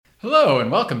Hello, and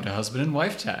welcome to Husband and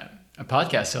Wife Time, a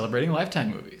podcast celebrating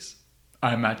Lifetime movies.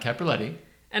 I'm Matt Capraletti.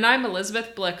 And I'm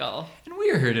Elizabeth Blickel. And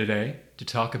we are here today to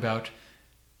talk about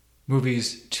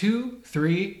movies 2,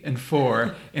 3, and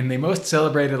 4 in the most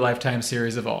celebrated Lifetime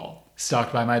series of all,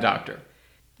 Stalked by My Doctor.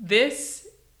 This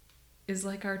is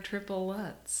like our triple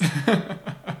Lutz.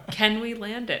 Can we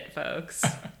land it, folks?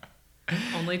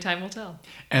 Only time will tell.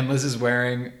 And Liz is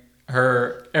wearing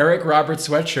her Eric Roberts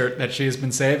sweatshirt that she has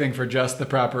been saving for just the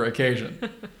proper occasion.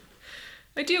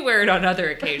 I do wear it on other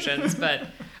occasions, but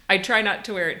I try not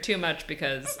to wear it too much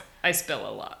because I spill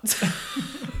a lot.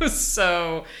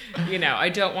 So, I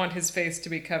don't want his face to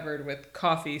be covered with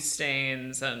coffee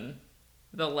stains and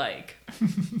the like.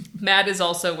 Matt is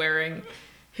also wearing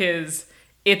his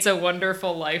It's a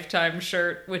Wonderful Lifetime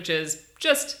shirt, which is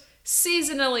just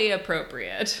seasonally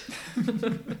appropriate.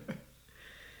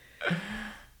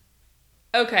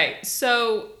 Okay,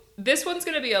 so this one's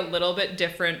going to be a little bit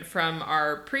different from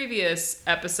our previous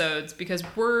episodes because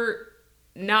we're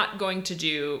not going to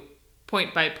do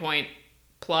point-by-point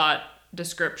plot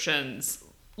descriptions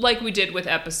like we did with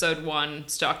episode 1,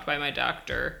 Stalked by My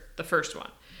Doctor, the first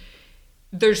one.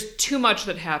 There's too much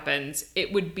that happens.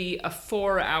 It would be a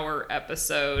 4-hour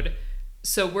episode,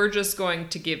 so we're just going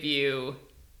to give you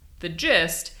the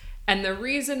gist. And the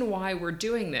reason why we're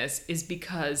doing this is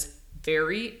because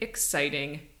very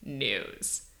exciting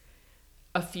news.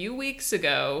 A few weeks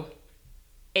ago,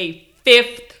 a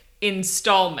 5th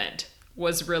installment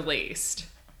was released.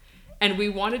 And we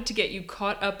wanted to get you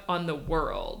caught up on the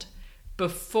world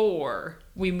before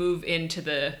we move into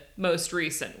the most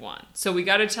recent one. So we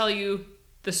got to tell you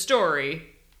the story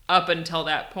up until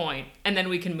that point, and then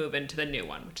we can move into the new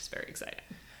one, which is very exciting.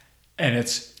 And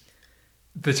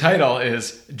the title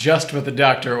is Just What the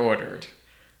Doctor Ordered.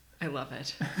 I love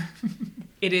it.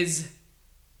 It is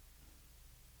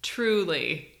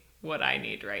truly what I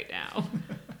need right now.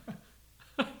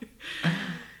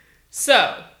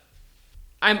 So,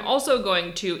 I'm also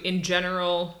going to, in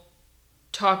general,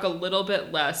 talk a little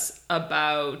bit less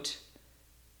about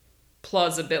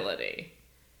plausibility.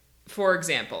 For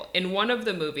example, in one of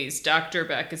the movies, Dr.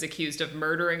 Beck is accused of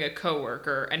murdering a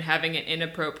coworker and having an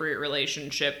inappropriate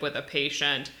relationship with a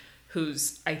patient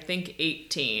who's, I think,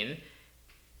 18.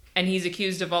 And he's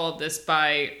accused of all of this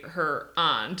by her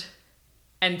aunt.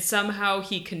 And somehow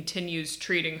he continues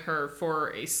treating her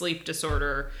for a sleep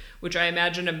disorder, which I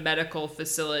imagine a medical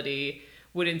facility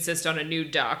would insist on a new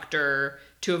doctor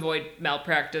to avoid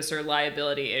malpractice or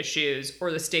liability issues,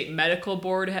 or the state medical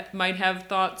board might have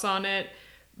thoughts on it.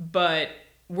 But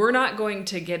we're not going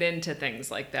to get into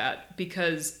things like that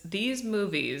because these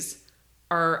movies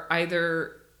are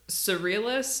either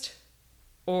surrealist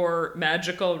or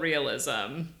magical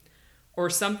realism or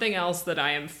something else that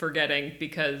I am forgetting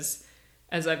because,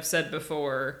 as I've said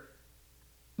before,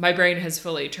 my brain has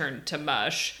fully turned to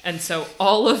mush. And so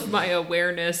all of my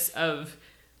awareness of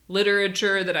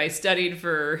literature that I studied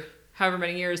for however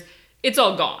many years, it's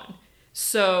all gone.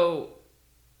 So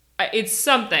it's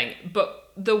something,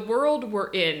 but the world we're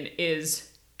in is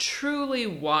truly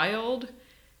wild.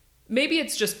 Maybe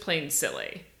it's just plain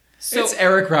silly. So it's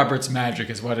Eric Roberts magic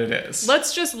is what it is.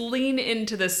 Let's just lean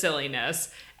into the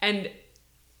silliness, and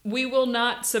we will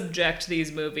not subject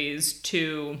these movies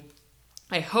to,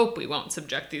 I hope we won't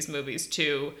subject these movies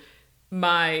to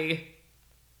my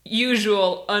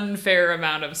usual unfair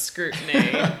amount of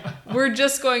scrutiny. We're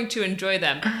just going to enjoy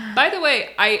them. By the way,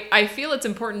 I feel it's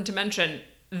important to mention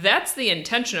that's the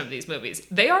intention of these movies.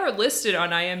 They are listed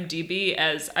on IMDb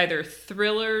as either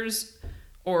thrillers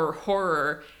or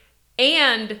horror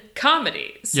and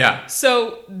comedies. Yeah.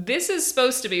 So this is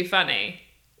supposed to be funny.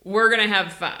 We're going to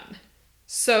have fun.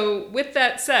 So with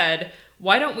that said,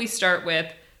 why don't we start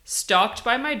with Stalked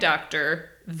by My Doctor,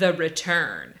 The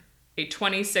Return, a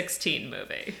 2016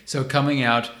 movie. So coming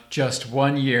out just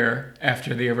 1 year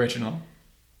after the original.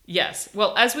 Yes.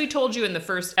 Well, as we told you in the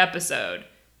first episode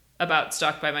about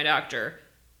Stalked by My Doctor,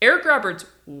 Eric Roberts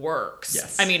works.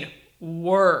 Yes. I mean,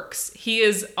 works. He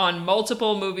is on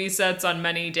multiple movie sets on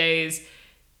many days.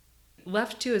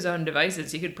 Left to his own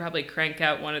devices, he could probably crank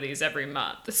out one of these every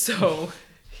month. So,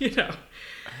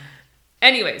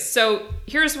 Anyways, so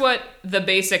here's what the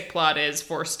basic plot is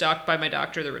for Stalked by My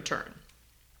Doctor, The Return.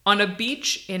 On a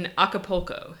beach in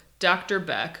Acapulco, Dr.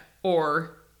 Beck,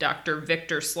 or Dr.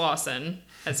 Victor Slauson,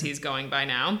 as he's going by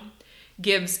now,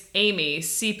 gives Amy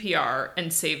CPR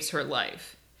and saves her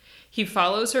life. He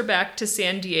follows her back to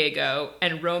San Diego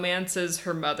and romances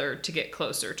her mother to get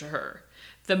closer to her.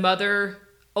 The mother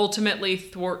ultimately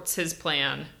thwarts his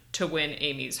plan to win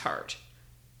Amy's heart.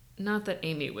 Not that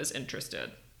Amy was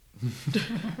interested.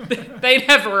 They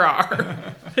never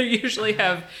are. They usually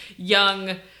have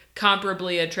young,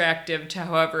 comparably attractive to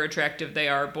however attractive they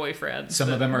are boyfriends.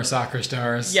 Some of them are soccer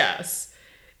stars. Yes.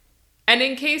 And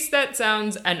in case that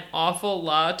sounds an awful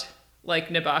lot like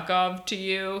Nabokov to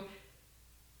you,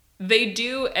 they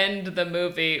do end the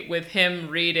movie with him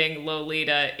reading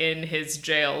Lolita in his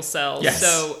jail cell. Yes.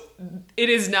 So it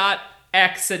is not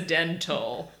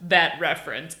accidental, that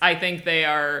reference. I think they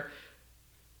are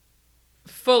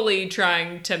fully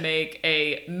trying to make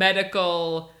a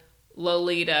medical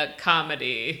Lolita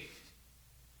comedy.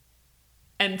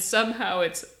 And somehow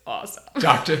it's awesome.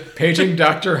 Paging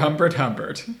Dr. Humbert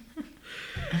Humbert.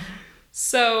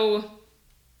 So,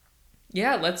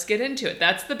 yeah, let's get into it.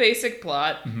 That's the basic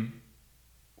plot. Mm-hmm.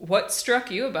 What struck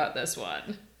you about this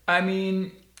one? I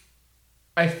mean,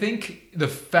 I think the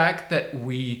fact that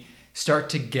we start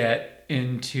to get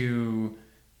into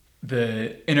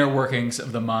the inner workings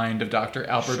of the mind of Dr.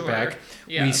 Albert Beck,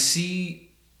 we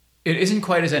see it isn't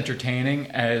quite as entertaining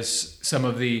as some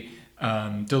of the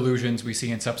delusions we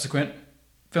see in subsequent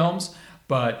films,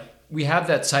 but we have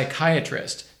that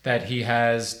psychiatrist that he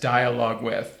has dialogue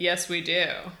with. Yes, we do.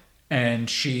 And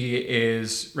she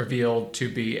is revealed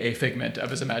to be a figment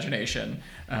of his imagination,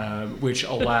 which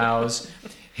allows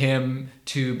him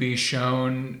to be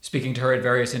shown speaking to her at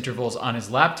various intervals on his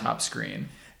laptop screen.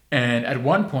 And at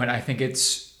one point, I think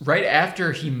it's right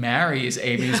after he marries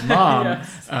Amy's mom,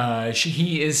 yes.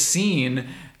 He is seen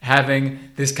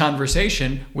having this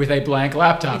conversation with a blank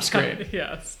laptop screen.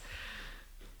 Yes.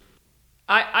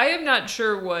 I am not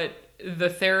sure what the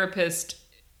therapist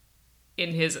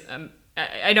in his...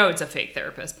 I know it's a fake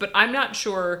therapist, but I'm not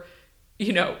sure,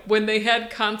 when they had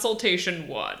consultation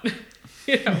 1,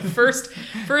 first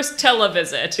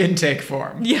televisit. Intake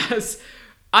form. Yes.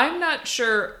 I'm not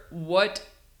sure what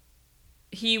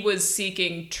he was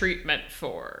seeking treatment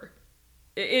for.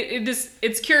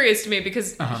 It's curious to me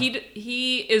because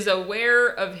he is aware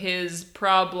of his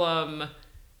problem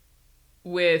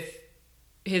with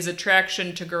his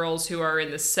attraction to girls who are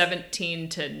in the 17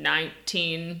 to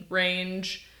 19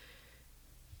 range,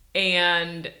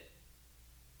 and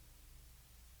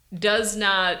does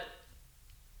not...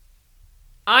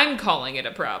 I'm calling it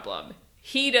a problem.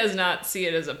 He does not see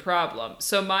it as a problem.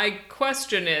 So my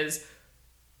question is,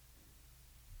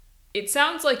 it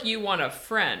sounds like you want a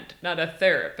friend, not a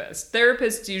therapist.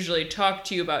 Therapists usually talk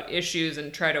to you about issues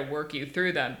and try to work you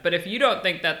through them. But if you don't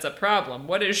think that's a problem,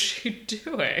 what is she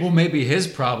doing? Well, maybe his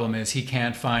problem is he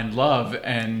can't find love,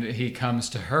 and he comes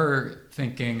to her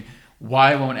thinking,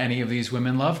 why won't any of these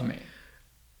women love me?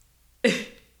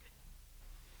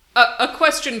 A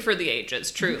question for the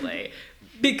ages, truly.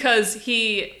 Because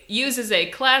he uses a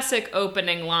classic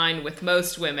opening line with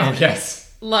most women. Oh,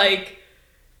 yes. Like,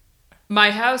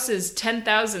 my house is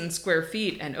 10,000 square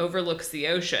feet and overlooks the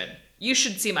ocean. You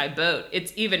should see my boat.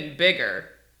 It's even bigger.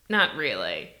 Not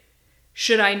really.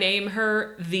 Should I name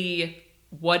her the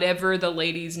whatever the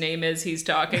lady's name is he's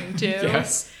talking to?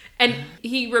 Yes. And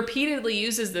he repeatedly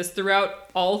uses this throughout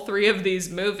all 3 of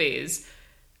these movies.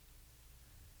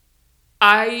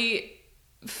 I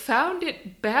found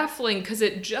it baffling because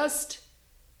it just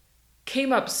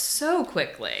came up so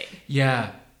quickly.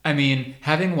 Yeah. I mean,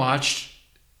 having watched,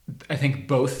 I think,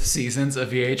 both seasons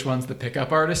of VH1's The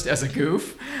Pickup Artist as a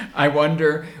goof, I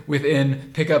wonder,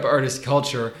 within pickup artist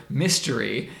culture,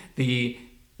 Mystery, the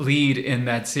lead in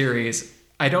that series,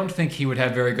 I don't think he would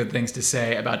have very good things to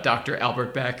say about Dr.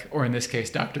 Albert Beck, or in this case,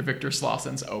 Dr. Victor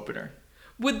Slausen's opener.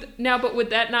 But would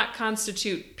that not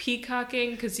constitute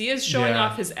peacocking? Because he is showing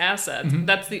off his assets.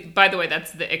 Mm-hmm. By the way,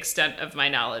 that's the extent of my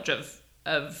knowledge of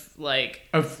late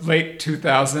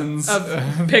 2000s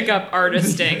of pickup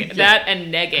artisting. Yeah. That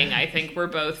and negging, I think, were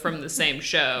both from the same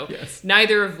show. Yes.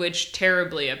 Neither of which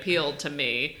terribly appealed to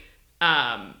me.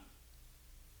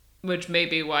 Which may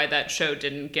be why that show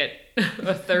didn't get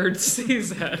a 3rd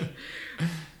season.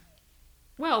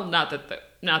 Well, not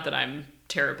that I'm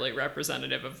terribly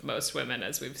representative of most women,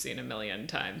 as we've seen a million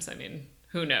times. I mean,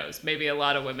 who knows? Maybe a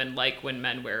lot of women like when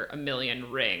men wear a million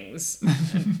rings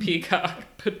and peacock.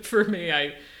 But for me,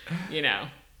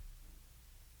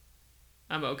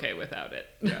 I'm okay without it.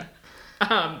 Yeah.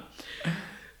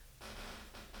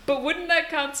 But wouldn't that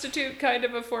constitute kind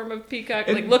of a form of peacock?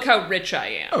 Like, look how rich I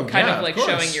am. Oh, kind yeah, of like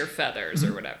showing your feathers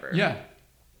or whatever. Yeah.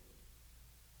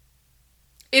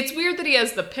 It's weird that he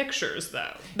has the pictures,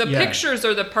 though. The pictures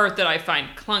are the part that I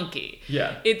find clunky.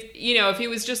 Yeah. It's, if he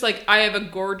was just like, I have a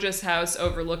gorgeous house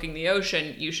overlooking the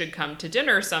ocean, you should come to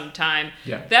dinner sometime.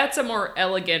 Yeah. That's a more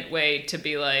elegant way to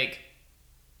be like,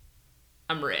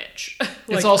 I'm rich. Like,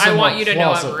 it's also I want you to know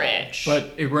plausible, I'm rich.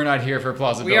 But we're not here for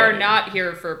plausibility. We are not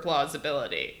here for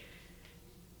plausibility.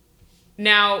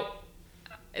 Now,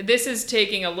 this is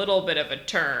taking a little bit of a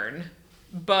turn,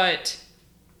 but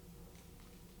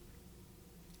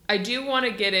I do want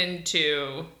to get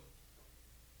into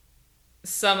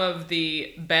some of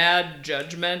the bad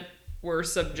judgment we're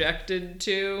subjected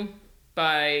to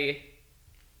by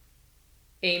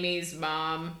Amy's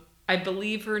mom. I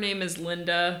believe her name is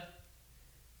Linda.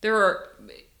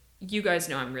 You guys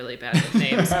know I'm really bad with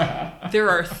names. There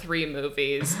are 3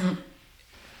 movies.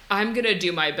 I'm going to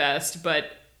do my best,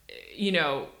 but,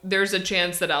 there's a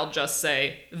chance that I'll just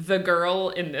say the girl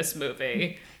in this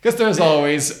movie. Because there's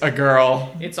always a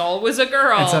girl. It's always a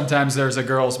girl. And sometimes there's a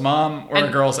girl's mom or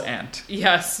a girl's aunt.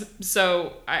 Yes.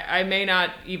 So I may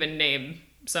not even name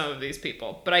some of these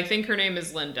people, but I think her name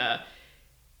is Linda.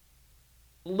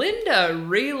 Linda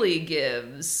really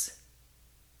gives...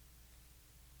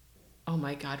 Oh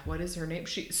my God, what is her name?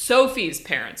 Sophie's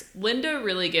parents. Linda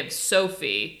really gives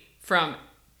Sophie from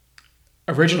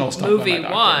original stuff movie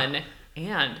 1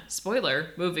 and, spoiler,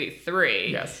 movie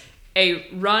 3. Yes. A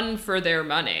run for their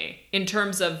money in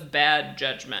terms of bad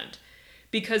judgment.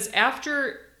 Because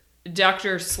after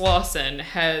Dr. Slauson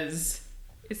has...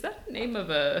 Is that the name of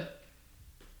a...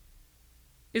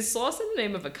 Is Slauson the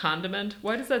name of a condiment?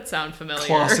 Why does that sound familiar?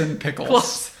 Clausen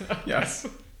Pickles. Clausen. Yes.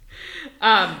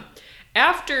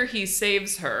 After he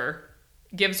saves her,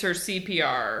 gives her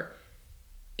CPR,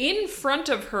 in front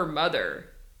of her mother,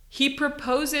 he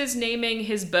proposes naming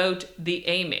his boat the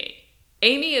Amy.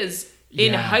 Amy is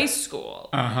in high school.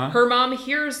 Uh-huh. Her mom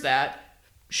hears that.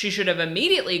 She should have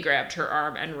immediately grabbed her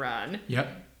arm and run. Yep.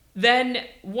 Then,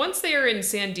 once they are in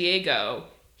San Diego,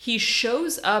 he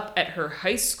shows up at her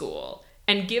high school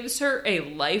and gives her a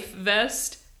life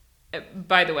vest.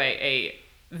 By the way, a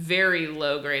very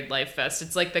low-grade life vest.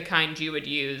 It's like the kind you would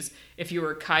use if you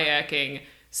were kayaking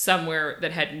somewhere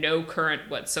that had no current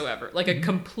whatsoever. Like a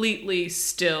completely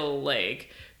still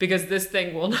lake. Because this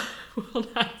thing will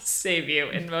not save you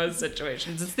in most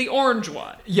situations. It's the orange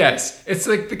one. Yes. It's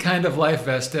like the kind of life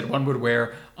vest that one would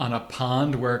wear on a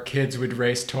pond where kids would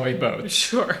race toy boats.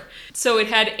 Sure. So it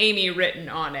had Amy written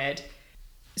on it.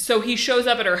 So he shows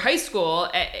up at her high school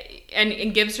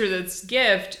and gives her this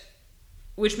gift,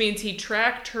 which means he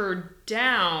tracked her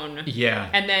down. Yeah.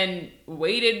 And then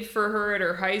waited for her at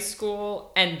her high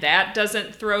school. And that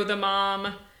doesn't throw the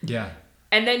mom. Yeah.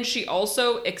 And then she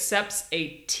also accepts a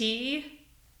tea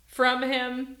from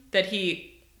him that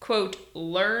he, quote,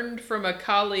 learned from a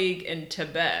colleague in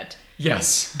Tibet.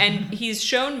 Yes. And he's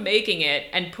shown making it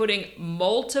and putting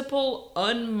multiple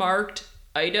unmarked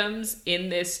items in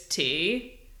this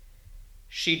tea.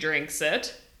 She drinks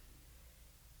it.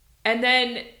 And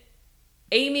then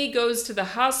Amy goes to the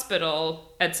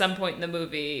hospital at some point in the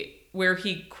movie where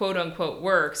he, quote unquote,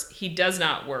 works. He does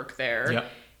not work there.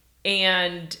 Yep.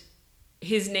 And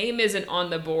his name isn't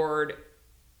on the board,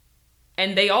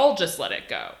 and they all just let it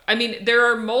go. I mean, there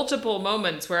are multiple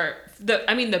moments where,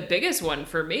 the biggest one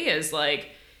for me is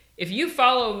like, if you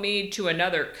follow me to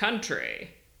another country,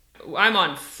 I'm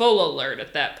on full alert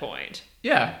at that point.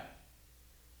 Yeah.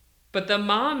 But the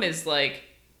mom is like,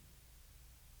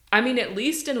 at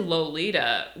least in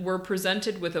Lolita, we're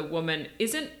presented with a woman.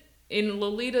 Isn't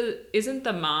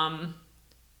the mom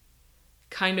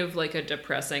kind of like a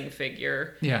depressing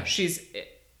figure? Yeah.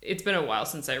 It's been a while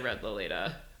since I read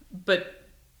Lolita, but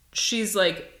she's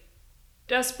like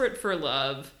desperate for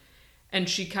love, and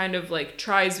she kind of like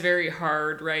tries very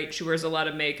hard, right? She wears a lot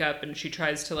of makeup and she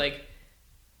tries to like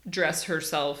dress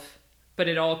herself, but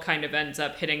it all kind of ends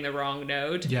up hitting the wrong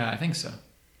note. Yeah, I think so.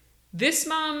 This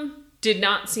mom did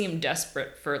not seem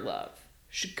desperate for love.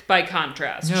 By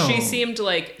contrast, no. She seemed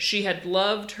like she had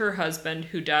loved her husband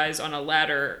who dies on a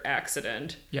ladder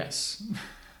accident. Yes.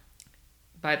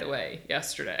 By the way,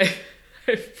 yesterday,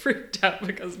 I freaked out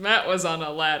because Matt was on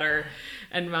a ladder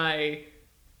and my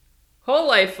whole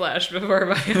life flashed before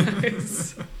my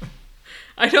eyes.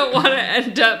 I don't want to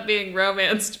end up being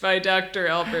romanced by Dr.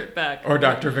 Albert Beck. Or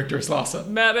Dr. Victor Slauson.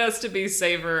 Matt has to be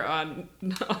safer on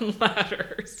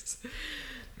ladders.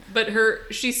 But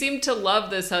she seemed to love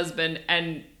this husband,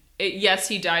 and yes,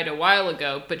 he died a while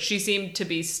ago, but she seemed to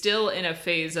be still in a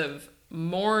phase of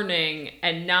mourning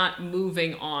and not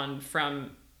moving on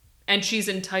from, and she's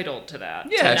entitled to that.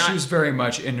 Yeah, she was very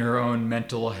much in her own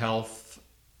mental health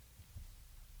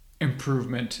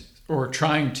improvement, or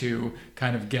trying to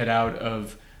kind of get out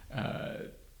of,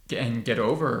 and get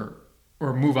over,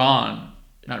 or move on,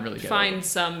 not really get find over.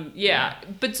 Some, yeah.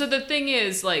 But so the thing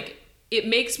is, like, it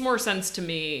makes more sense to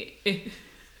me.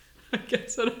 I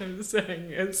guess what I'm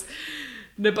saying is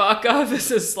Nabokov is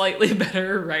a slightly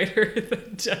better writer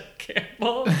than Jack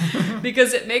Campbell,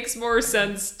 because it makes more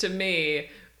sense to me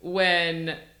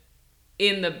when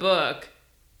in the book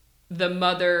the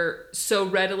mother so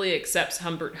readily accepts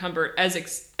Humbert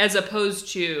as opposed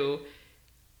to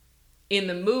in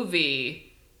the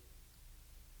movie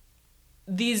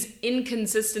these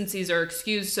inconsistencies are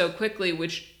excused so quickly,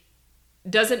 which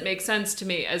doesn't make sense to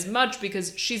me as much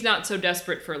because she's not so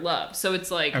desperate for love. So it's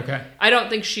like, okay. I don't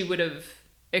think she would have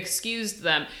excused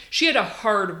them. She had a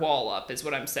hard wall up, is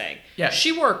what I'm saying. Yeah.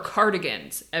 She wore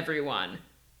cardigans, everyone.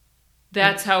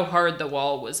 That's how hard the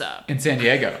wall was up. In San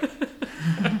Diego.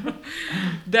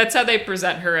 That's how they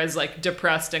present her, as like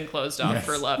depressed and closed off Yes.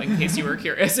 for love, in case you were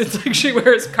curious. It's like she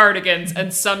wears cardigans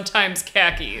and sometimes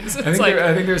khakis. It's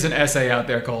I think there's an essay out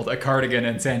there called A Cardigan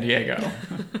in San Diego.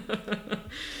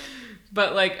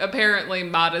 But like apparently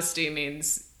modesty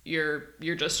means you're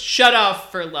just shut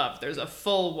off for love. There's a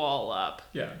full wall up.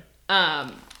 Yeah.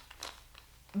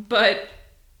 But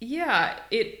yeah,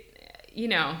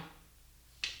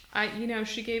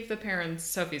 she gave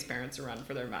Sophie's parents a run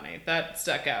for their money. That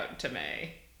stuck out to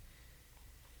me.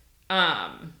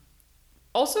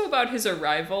 Also about his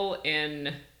arrival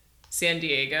in San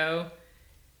Diego,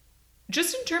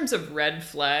 just in terms of red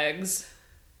flags,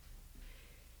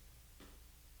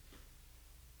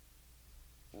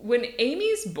 when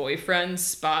Amy's boyfriend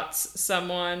spots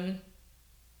someone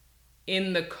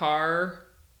in the car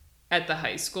at the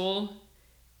high school,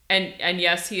 and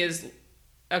yes, he is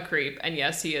a creep, and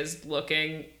yes, he is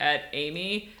looking at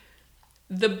Amy,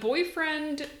 the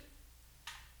boyfriend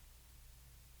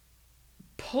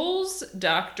pulls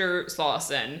Dr.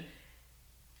 Slauson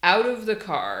out of the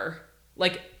car,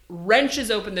 like wrenches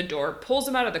open the door, pulls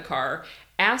him out of the car,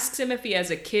 asks him if he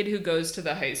has a kid who goes to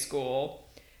the high school,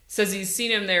 says he's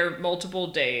seen him there multiple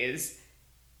days.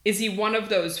 Is he one of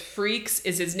those freaks?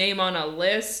 Is his name on a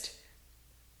list?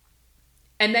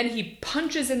 And then he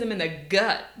punches him in the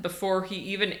gut before he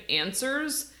even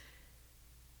answers.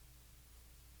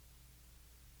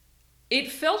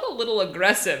 It felt a little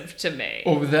aggressive to me.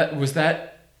 Oh, was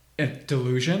that a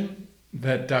delusion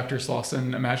that Dr.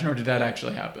 Slauson imagined, or did that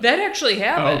actually happen? That actually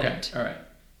happened. Oh, okay. All right.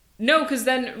 No, because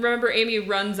then, remember, Amy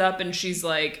runs up and she's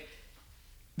like,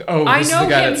 oh, I this know is the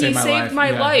guy him, that saved he saved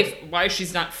my Yeah. life. Why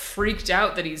she's not freaked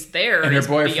out that he's there. And her He's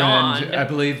boyfriend, beyond. I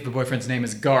believe the boyfriend's name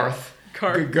is Garth.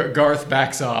 Garth. Garth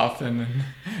backs off,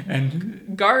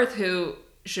 and Garth, who,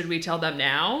 should we tell them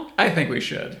now? I think we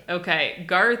should. Okay,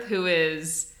 Garth, who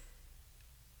is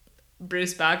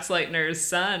Bruce Boxleitner's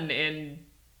son in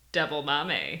Devil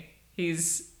Mame.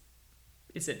 Is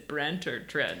it Brent or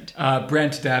Trent?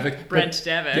 Brent Davik. Brent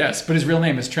Davik. Yes, but his real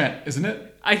name is Trent, isn't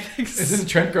it? I think so. Isn't it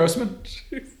Trent Grossman?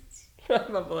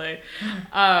 Probably.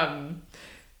 But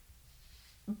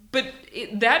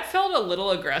that felt a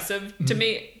little aggressive to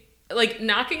me. Like,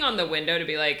 knocking on the window to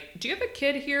be like, do you have a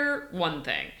kid here? One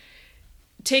thing.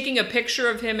 Taking a picture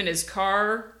of him in his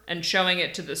car and showing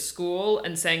it to the school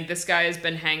and saying, this guy has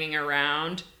been hanging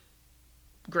around.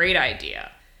 Great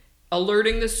idea.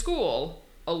 Alerting the school.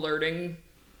 Alerting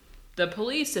the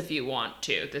police if you want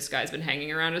to. This guy's been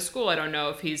hanging around a school. I don't know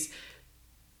if he's...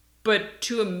 But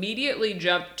to immediately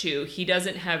jump to, he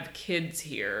doesn't have kids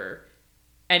here,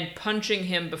 and punching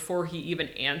him before he even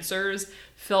answers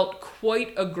felt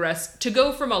quite aggressive. To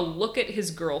go from a look at his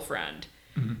girlfriend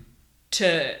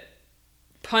to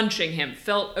punching him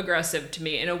felt aggressive to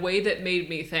me in a way that made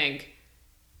me think,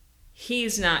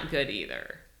 he's not good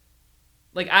either.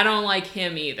 Like, I don't like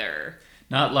him either.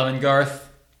 Not loving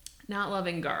Garth? Not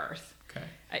loving Garth. Okay.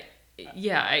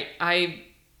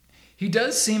 He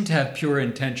does seem to have pure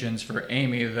intentions for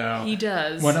Amy, though. He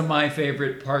does. One of my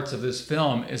favorite parts of this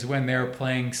film is when they're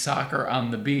playing soccer on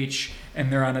the beach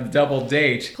and they're on a double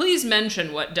date. Please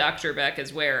mention what Dr. Beck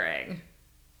is wearing.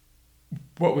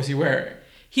 What was he wearing?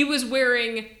 He was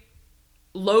wearing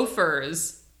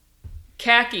loafers,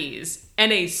 khakis,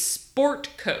 and a sport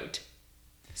coat.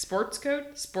 Sports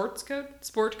coat? Sports coat?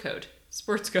 Sport coat.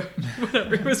 Sports coat.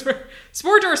 Whatever. He was wearing,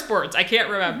 sport or sports? I can't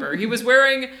remember. He was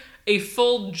wearing a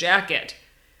full jacket.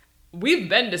 We've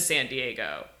been to San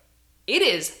Diego. It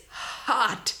is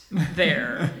hot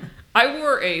there. I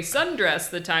wore a sundress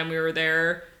the time we were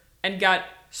there and got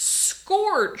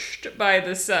scorched by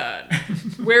the sun,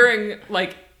 wearing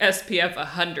like SPF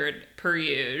 100 per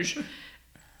usual.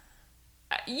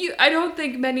 I don't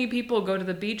think many people go to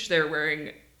the beach there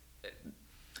wearing...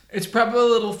 It's probably a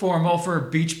little formal for a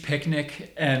beach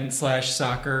picnic and /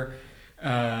 soccer.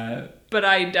 But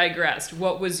I digressed.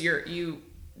 What was your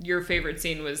favorite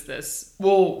scene? Was this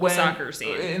soccer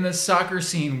scene? In the soccer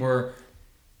scene where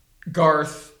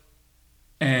Garth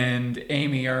and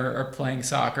Amy are playing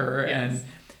soccer, yes. And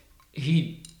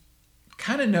he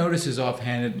kind of notices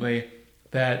offhandedly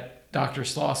that Dr.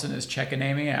 Slauson is checking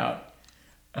Amy out.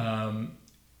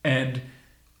 And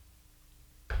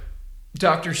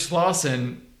Dr.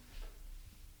 Slauson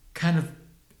kind of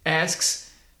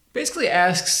basically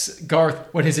asks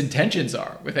Garth what his intentions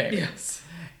are with Amy. Yes.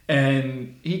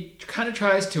 And he kind of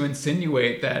tries to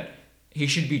insinuate that he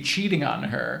should be cheating on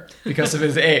her because of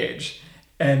his age.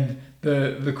 And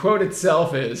the quote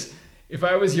itself is, "If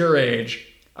I was your age,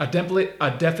 I'd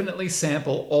definitely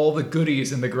sample all the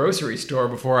goodies in the grocery store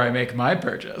before I make my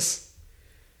purchase."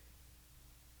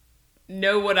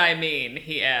 Know what I mean,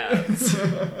 he adds.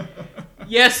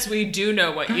 Yes, we do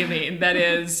know what you mean. That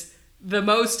is the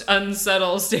most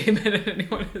unsubtle statement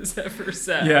anyone has ever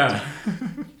said. Yeah.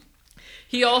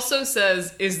 He also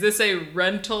says, "Is this a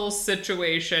rental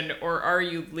situation or are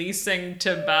you leasing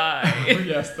to buy?"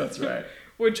 Yes, that's right.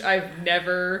 Which I've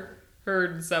never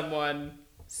heard someone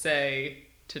say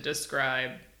to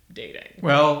describe dating.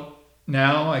 Well,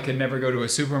 now I can never go to a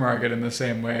supermarket in the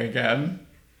same way again.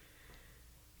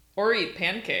 Or eat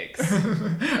pancakes.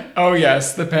 Oh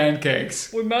yes, the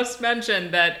pancakes. We must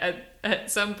mention that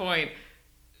at some point,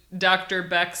 Dr.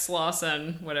 Beck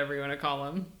Slauson, whatever you want to call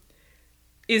him,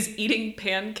 is eating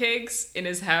pancakes in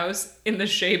his house in the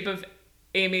shape of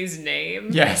Amy's name.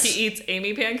 Yes. He eats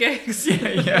Amy pancakes.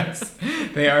 Yes.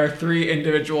 They are 3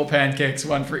 individual pancakes,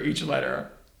 one for each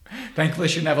letter. Thankfully,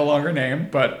 she didn't have a longer name,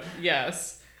 but...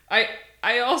 Yes.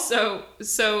 I also...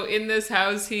 So, in this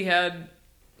house, he had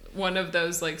one of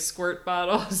those, like, squirt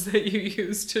bottles that you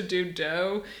use to do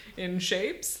dough in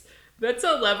shapes. That's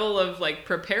a level of, like,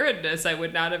 preparedness I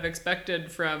would not have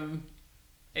expected from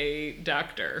a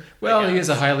doctor. Well, he is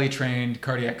a highly trained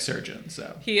cardiac surgeon,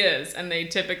 so... He is, and they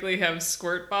typically have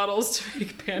squirt bottles to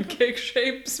make pancake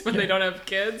shapes when they don't have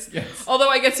kids. Yes. Although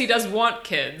I guess he does want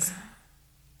kids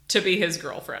to be his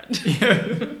girlfriend.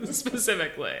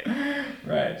 Specifically.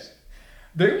 Right.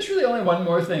 There's really only one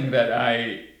more thing that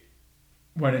I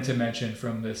wanted to mention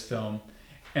from this film,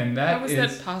 and How is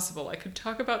that possible? I could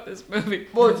talk about this movie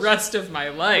Well, the rest of my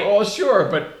life. Well, sure,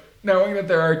 but knowing that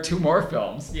there are 2 more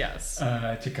films Yes.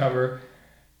 To cover,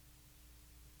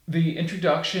 the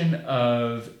introduction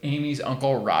of Amy's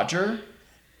Uncle Roger,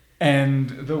 and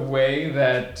the way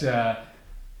that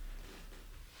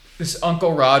this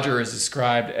Uncle Roger is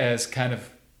described as kind of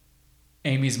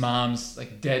Amy's mom's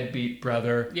like deadbeat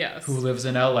brother, Yes. who lives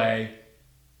in LA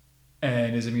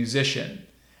and is a musician,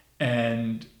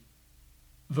 and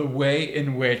the way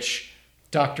in which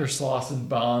Dr. Slauson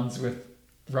bonds with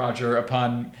Roger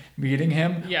upon meeting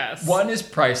him. Yes. One is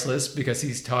priceless because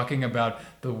he's talking about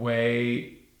the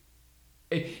way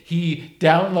he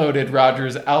downloaded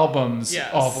Roger's albums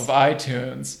Yes. off of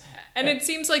iTunes. And it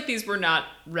seems like these were not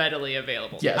readily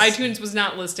available. Yes. iTunes was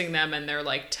not listing them in their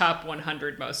like top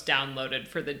 100 most downloaded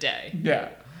for the day. Yeah.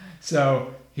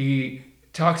 So he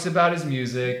talks about his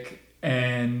music,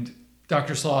 and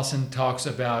Dr. Slauson talks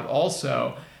about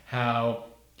also how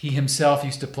he himself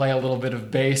used to play a little bit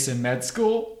of bass in med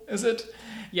school, is it?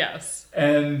 Yes.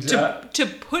 And To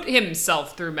put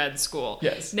himself through med school.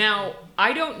 Yes. Now,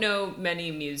 I don't know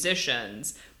many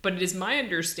musicians, but it is my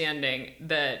understanding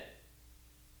that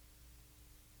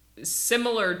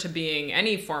similar to being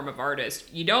any form of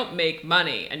artist, you don't make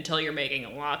money until you're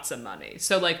making lots of money.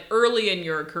 So like early in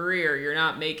your career, you're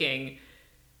not making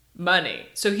money.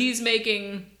 So he's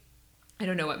making, I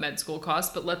don't know what med school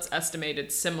costs, but let's estimate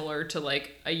it's similar to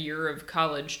like a year of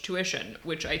college tuition,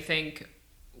 which I think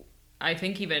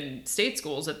even state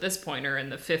schools at this point are in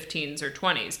the 15s or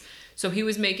 20s. So he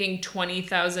was making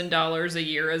 $20,000 a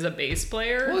year as a bass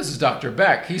player. well, this is Dr.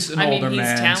 Beck. He's an older he's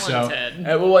man. talented.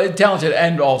 So, talented,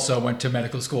 and also went to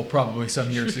medical school probably some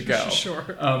years ago. Sure.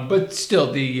 But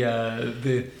still,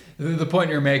 the point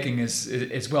you're making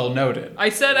is well noted. I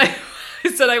said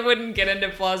I wouldn't get into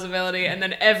plausibility, and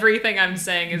then everything I'm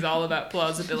saying is all about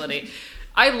plausibility.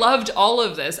 I loved all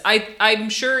of this. I'm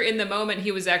sure in the moment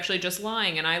he was actually just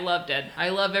lying, and I loved it. I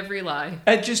love every lie.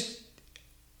 And just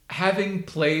having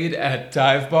played at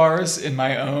dive bars in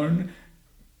my own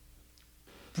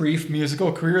brief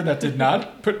musical career that did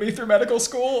not put me through medical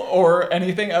school or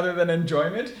anything other than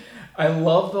enjoyment, I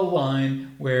love the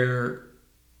line where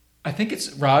I think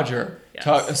it's Roger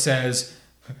says,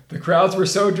 "The crowds were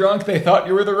so drunk they thought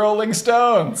you were the Rolling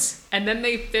Stones." And then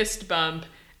they fist bump,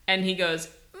 and he goes,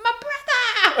 "My brother!"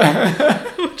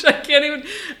 Which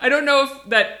I don't know if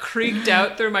that creaked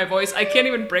out through my voice. I can't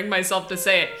even bring myself to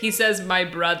say it. He says, "My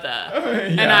brother."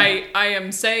 Yeah. And I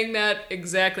am saying that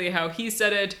exactly how he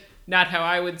said it, not how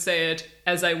I would say it,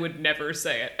 as I would never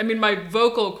say it. I mean, my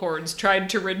vocal cords tried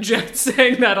to reject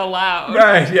saying that aloud.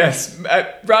 Right, yes.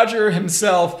 Roger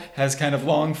himself has kind of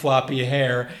long, floppy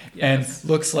hair and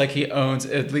looks like he owns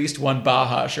at least one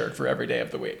Baja shirt for every day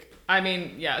of the week. I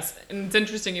mean, yes. And it's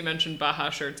interesting you mentioned Baja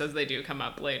shirts, as they do come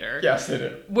up later. Yes, they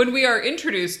do. When we are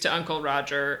introduced to Uncle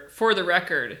Roger, for the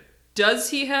record, does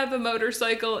he have a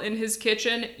motorcycle in his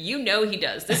kitchen? You know he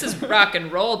does. This is rock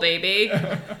and roll, baby.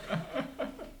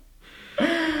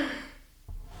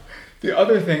 The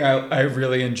other thing I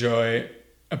really enjoy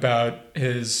about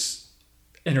his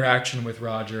interaction with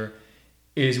Roger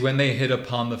is when they hit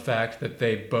upon the fact that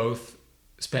they both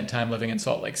spent time living in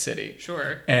Salt Lake City.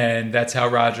 Sure. And that's how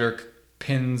Roger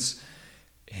pins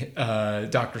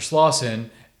Dr. Slauson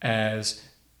as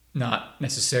not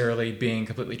necessarily being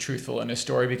completely truthful in his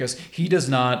story, because he does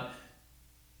not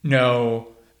know.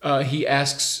 He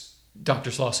asks Dr.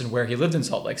 Slauson where he lived in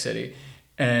Salt Lake City,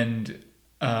 and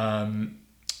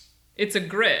it's a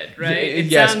grid, right? It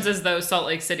yes. sounds as though Salt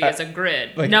Lake City is a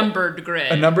grid, like numbered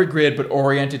grid. A numbered grid, but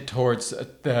oriented towards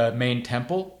the main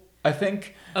temple, I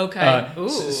think. Okay. Ooh.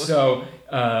 So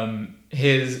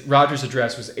his Roger's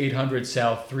address was 800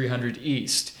 South, 300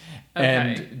 East,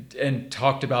 and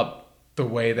talked about the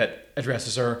way that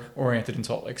addresses are oriented in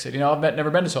Salt Lake City. Now, I've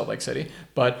never been to Salt Lake City,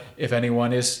 but if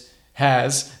anyone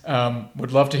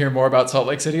would love to hear more about Salt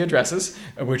Lake City addresses,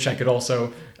 which I could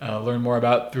also learn more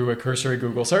about through a cursory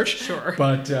Google search. Sure.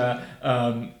 But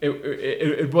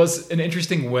it was an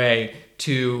interesting way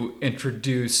to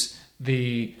introduce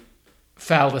the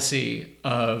fallacy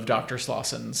of Dr.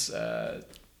 Slauson's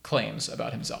claims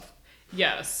about himself.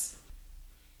 Yes.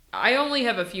 I only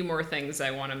have a few more things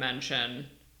I want to mention.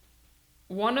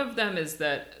 One of them is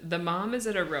that the mom is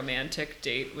at a romantic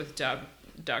date with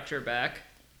Dr. Beck,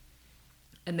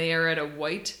 and they are at a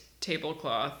white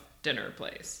tablecloth dinner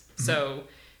place. Mm-hmm. So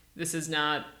this is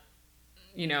not,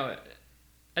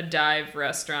 a dive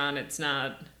restaurant. It's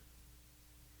not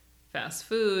fast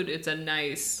food. It's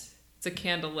a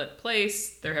candlelit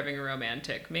place. They're having a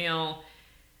romantic meal.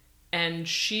 And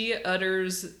she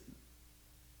utters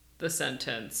the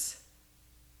sentence,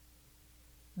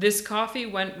 "This coffee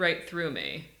went right through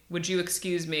me. Would you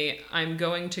excuse me? I'm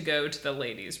going to go to the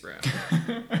ladies' room."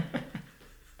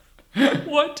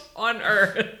 What on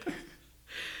earth?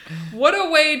 What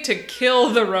a way to kill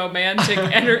the romantic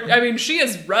energy. I mean, she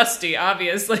is rusty,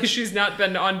 obviously. She's not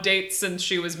been on dates since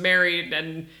she was married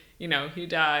and, he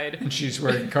died. And she's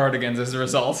wearing cardigans as a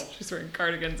result.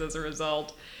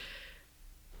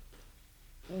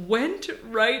 Went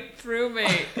right through me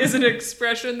is an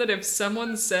expression that if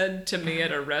someone said to me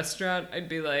at a restaurant, I'd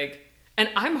be like, and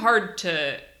I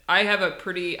have a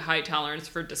pretty high tolerance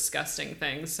for disgusting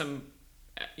things.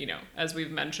 As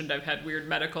we've mentioned, I've had weird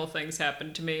medical things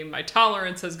happen to me. My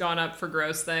tolerance has gone up for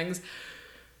gross things.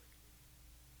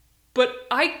 But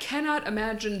I cannot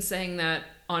imagine saying that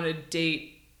on a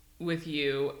date with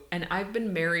you, and I've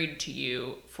been married to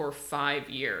you for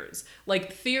 5 years.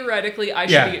 Like, theoretically, I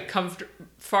should be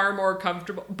far more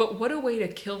comfortable. But what a way to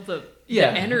kill the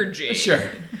energy. Sure.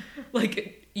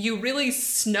 Like, you really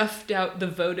snuffed out the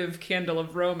votive candle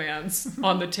of romance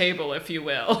on the table, if you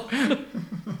will.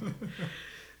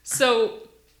 So,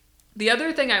 the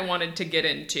other thing I wanted to get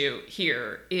into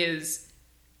here is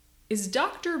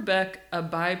Dr. Beck a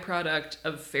byproduct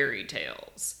of fairy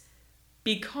tales?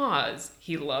 Because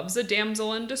he loves a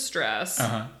damsel in distress.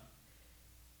 Uh-huh.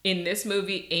 In this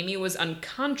movie, Amy was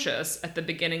unconscious at the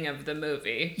beginning of the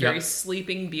movie, very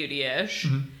Sleeping Beauty-ish.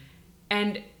 Mm-hmm.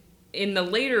 And in a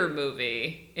later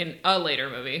movie,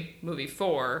 movie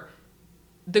 4,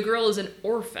 the girl is an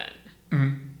orphan.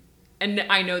 Mm-hmm. And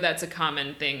I know that's a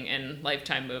common thing in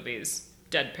Lifetime movies,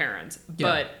 dead parents. Yeah.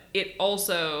 But it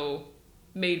also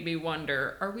made me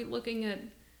wonder, are we looking at,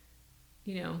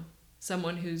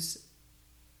 someone who's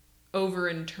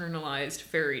over-internalized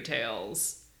fairy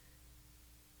tales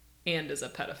and is a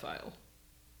pedophile?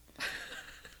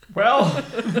 Well,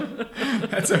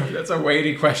 that's a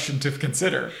weighty question to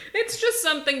consider. It's just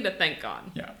something to think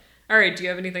on. Yeah. All right, do you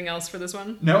have anything else for this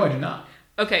one? No, I do not.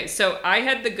 Okay, so I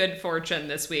had the good fortune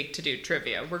this week to do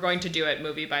trivia. We're going to do it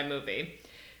movie by movie.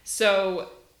 So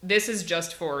this is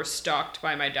just for Stalked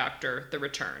by My Doctor, The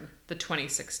Return, the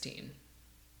 2016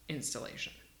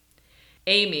 installation.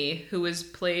 Amy, who is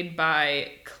played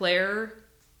by Claire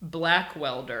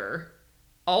Blackwelder,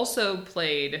 also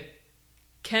played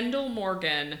Kendall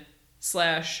Morgan /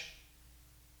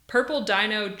 Purple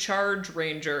Dino Charge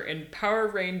Ranger in Power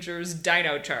Rangers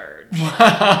Dino Charge.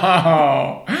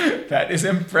 Wow, that is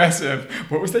impressive.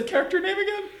 What was that character name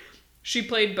again? She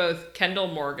played both Kendall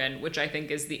Morgan, which I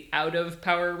think is the out of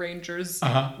Power Rangers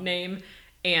name,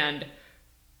 and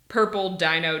Purple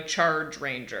Dino Charge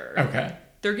Ranger. Okay.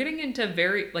 They're getting into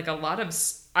a lot of...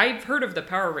 I've heard of the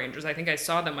Power Rangers. I think I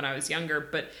saw them when I was younger,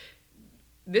 but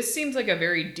this seems like a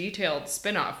very detailed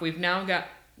spin-off. We've now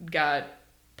got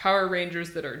Power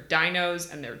Rangers that are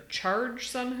dinos and they're charged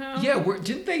somehow. Yeah,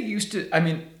 didn't they used to... I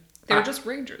mean... They were just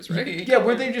Rangers, right? Yeah,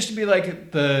 weren't they just to be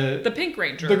like the Pink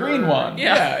Ranger. The green one.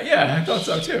 Yeah, I thought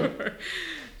so too. Sure.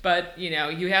 But,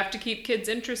 you have to keep kids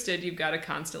interested. You've got to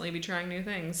constantly be trying new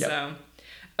things. Yep. So,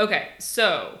 okay,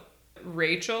 so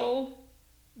Rachel,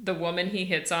 the woman he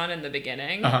hits on in the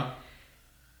beginning, Uh-huh.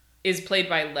 is played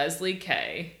by Leslie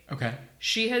Kay. Okay.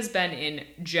 She has been in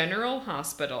General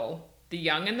Hospital, The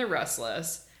Young and the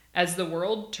Restless, As the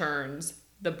World Turns,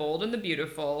 The Bold and the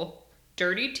Beautiful,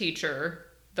 Dirty Teacher,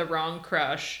 The Wrong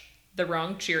Crush, The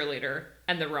Wrong Cheerleader,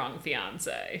 and The Wrong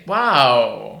Fiancé.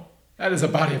 Wow. That is a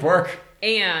body of work.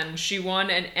 And she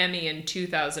won an Emmy in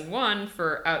 2001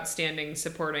 for Outstanding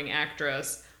Supporting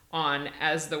Actress on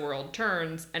As the World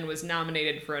Turns, and was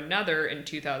nominated for another in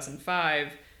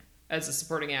 2005 as a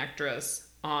supporting actress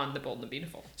on The Bold and the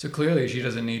Beautiful. So clearly she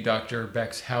doesn't need Dr.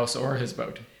 Beck's house or his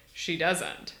boat. She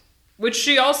doesn't. Which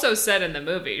she also said in the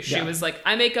movie. She Yeah. was like,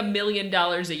 I make $1 million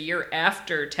a year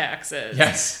after taxes.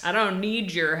 Yes. I don't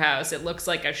need your house. It looks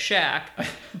like a shack.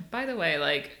 By the way,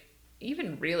 like,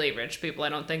 even really rich people, I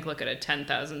don't think, look at a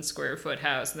 10,000 square foot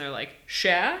house and they're like,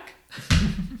 shack?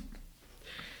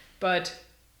 But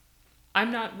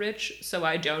I'm not rich, so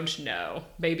I don't know.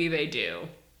 Maybe they do.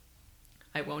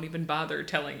 I won't even bother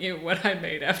telling you what I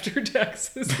made after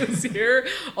taxes this year,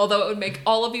 although it would make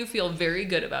all of you feel very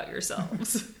good about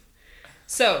yourselves.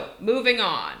 So, moving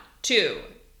on to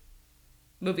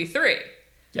movie 3.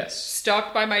 Yes.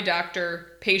 Stalked by My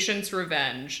Doctor, Patient's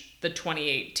Revenge, the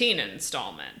 2018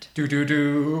 installment.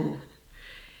 Do.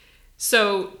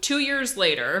 So, 2 years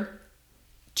later,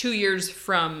 2 years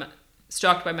from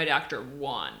Stalked by My Doctor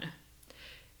 1,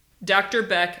 Dr.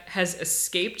 Beck has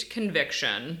escaped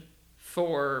conviction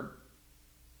for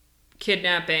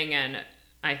kidnapping and,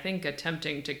 I think,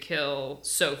 attempting to kill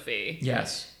Sophie.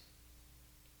 Yes.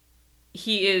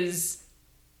 He is...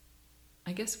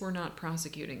 I guess we're not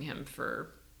prosecuting him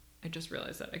for... I just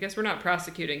realized that. I guess we're not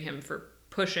prosecuting him for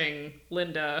pushing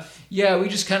Linda. Yeah, we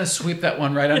just kind of sweep that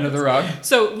one right under the rug.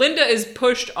 So Linda is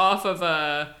pushed off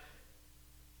of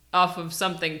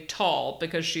something tall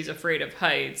because she's afraid of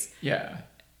heights. Yeah.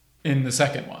 In the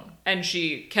second one. And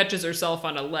she catches herself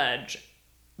on a ledge.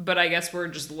 But I guess we're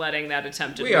just letting that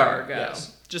attempted We murder are, go.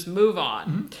 yes. Just move on.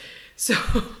 Mm-hmm. So,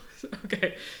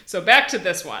 okay. So back to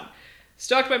this one.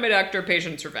 Stalked by My Doctor,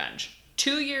 Patient's Revenge.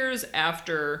 2 years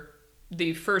after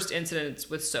the first incidents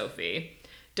with Sophie,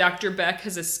 Dr. Beck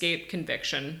has escaped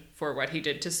conviction for what he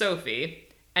did to Sophie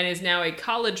and is now a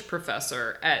college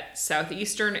professor at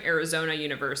Southeastern Arizona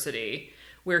University,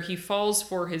 where he falls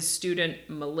for his student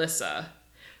Melissa.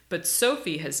 But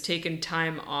Sophie has taken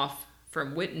time off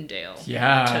from Whitendale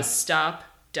to stop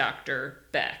Dr.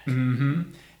 Beck.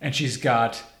 Mm-hmm. And she's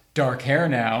got dark hair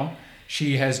now.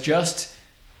 She has just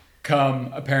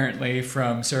come, apparently,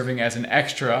 from serving as an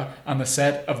extra on the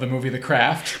set of the movie The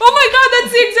Craft. Oh my god,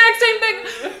 that's the exact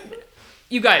same thing!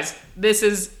 You guys, this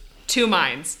is two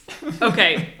minds.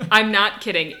 Okay, I'm not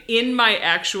kidding. In my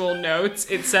actual notes,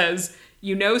 it says,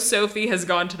 you know Sophie has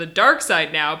gone to the dark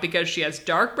side now because she has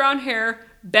dark brown hair,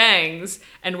 bangs,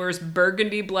 and wears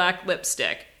burgundy black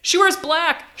lipstick. She wears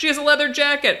black. She has a leather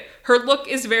jacket. Her look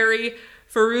is very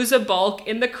Fairuza Balk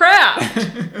in The Craft.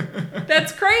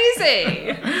 That's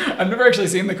crazy. I've never actually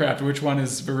seen The Craft. Which one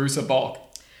is Verusa Balk?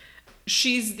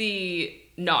 She's the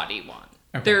naughty one.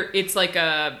 Okay. It's like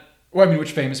a... Well, I mean,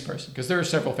 which famous person? Because there are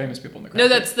several famous people in The Craft. No,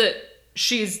 that's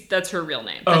her real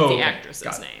name. That's the actress's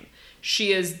Got it. name.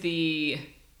 She is the...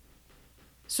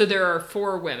 So there are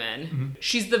 4 women. Mm-hmm.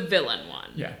 She's the villain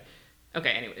one. Yeah.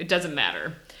 Okay, anyway, it doesn't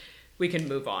matter. We can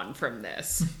move on from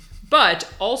this.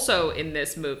 But also in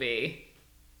this movie,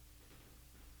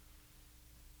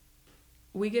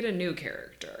 we get a new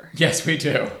character. Yes, we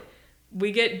do.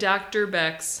 We get Dr.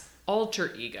 Beck's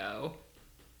alter ego,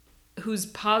 who's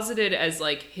posited as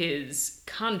like his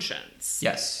conscience.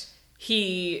 Yes.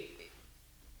 He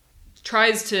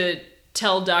tries to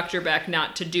tell Dr. Beck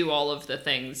not to do all of the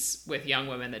things with young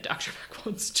women that Dr. Beck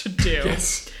wants to do.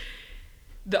 Yes.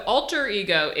 The alter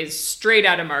ego is straight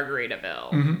out of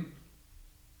Margaritaville. Mm-hmm.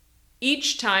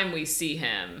 Each time we see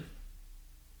him,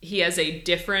 he has a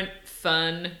different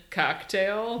fun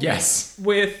cocktail. Yes.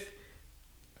 With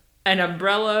an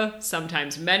umbrella,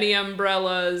 sometimes many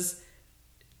umbrellas,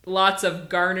 lots of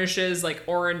garnishes like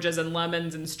oranges and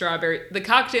lemons and strawberry. The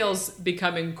cocktails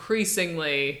become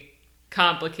increasingly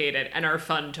complicated and are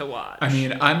fun to watch. I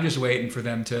mean, I'm just waiting for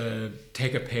them to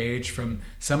take a page from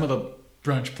some of the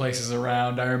brunch places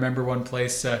around. I remember one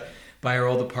place by our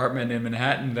old apartment in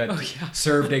Manhattan that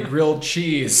served a grilled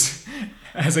cheese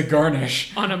as a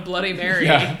garnish. On a Bloody Mary.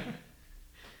 Yeah. It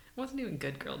wasn't even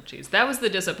good grilled cheese. That was the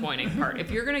disappointing part.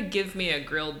 If you're going to give me a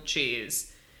grilled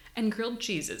cheese, and grilled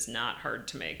cheese is not hard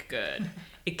to make good,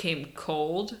 it came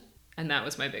cold, and that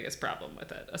was my biggest problem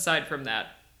with it. Aside from that,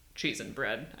 cheese and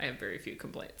bread, I have very few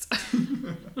complaints.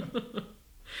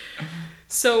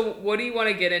 So what do you want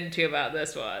to get into about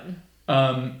this one?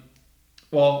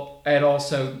 Well, and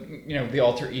also, the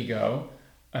alter ego,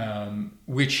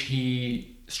 which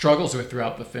he struggles with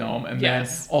throughout the film, and then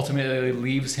ultimately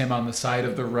leaves him on the side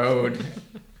of the road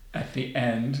at the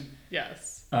end.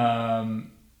 Yes.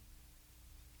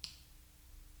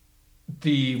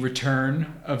 The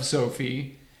return of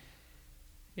Sophie.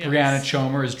 Yes. Brianna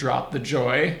Chomer has dropped the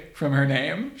joy from her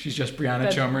name. She's just Brianna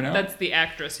Chomer now. That's the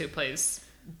actress who plays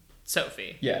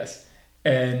Sophie. Yes.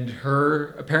 And her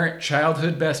apparent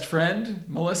childhood best friend,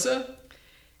 Melissa.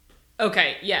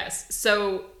 Okay, yes.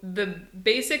 So the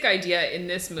basic idea in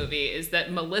this movie is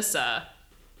that Melissa,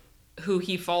 who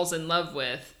he falls in love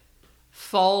with,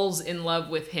 falls in love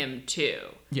with him too.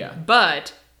 Yeah.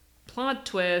 But, plot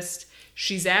twist,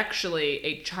 she's actually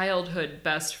a childhood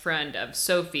best friend of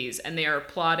Sophie's, and they are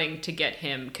plotting to get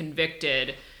him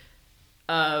convicted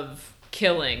of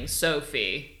killing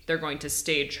Sophie. They're going to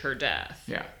stage her death.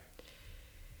 Yeah.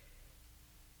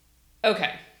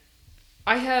 Okay.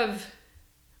 I have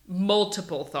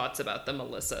multiple thoughts about the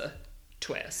Melissa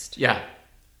twist. Yeah.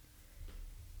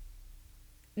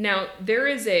 Now, there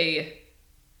is a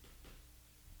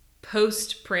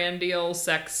post-prandial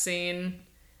sex scene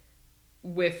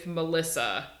with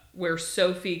Melissa where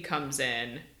Sophie comes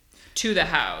in to the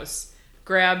house,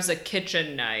 grabs a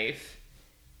kitchen knife,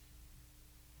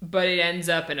 but it ends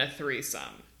up in a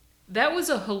threesome. That was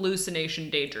a hallucination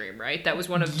daydream, right? That was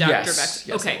one of Dr. Beck's...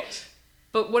 Yes, okay.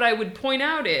 But what I would point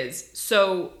out is,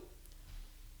 so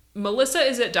Melissa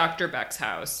is at Dr. Beck's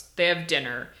house. They have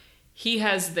dinner. He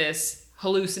has this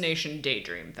hallucination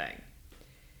daydream thing.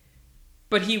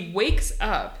 But he wakes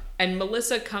up and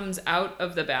Melissa comes out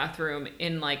of the bathroom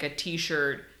in like a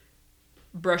t-shirt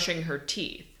brushing her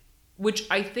teeth, which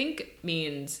I think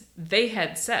means they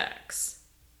had sex,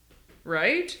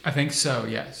 right? I think so,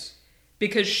 yes.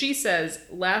 Because she says,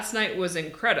 last night was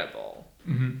incredible.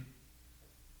 Mm-hmm.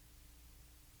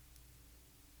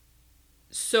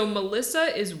 So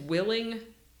Melissa is willing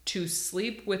to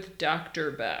sleep with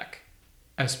Dr. Beck.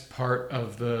 As part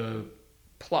of the...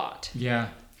 plot. Yeah.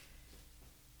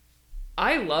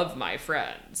 I love my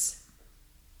friends.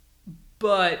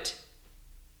 But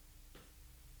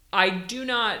I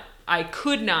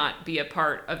could not be a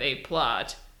part of a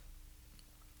plot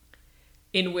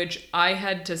in which I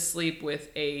had to sleep with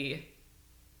an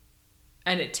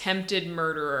attempted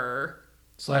murderer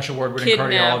 / award-winning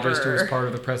cardiologist who was part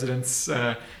of the president's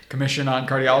commission on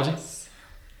cardiology.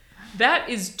 That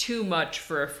is too much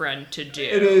for a friend to do.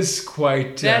 It is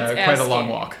quite a long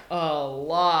walk. A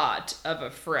lot of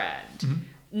a friend. Mm-hmm.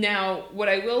 Now, what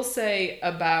I will say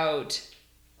about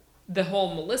the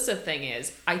whole Melissa thing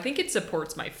is, I think it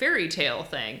supports my fairy tale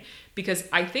thing, because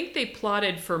I think they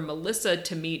plotted for Melissa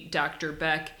to meet Dr.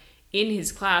 Beck in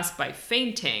his class by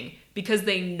fainting, because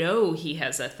they know he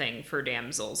has a thing for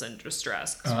damsels in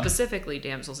distress, specifically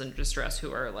damsels in distress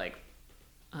who are, like,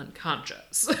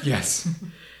 unconscious. Yes.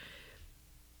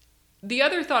 The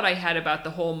other thought I had about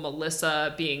the whole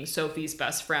Melissa being Sophie's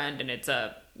best friend, and it's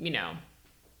a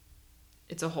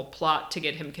whole plot to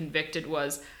get him convicted,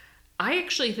 was I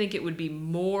actually think it would be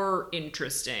more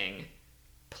interesting,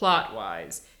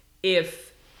 plot-wise,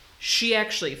 if she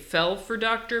actually fell for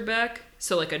Dr. Beck.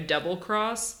 So, like, a double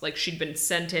cross, like she'd been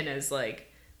sent in as,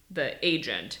 like, the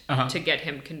agent to get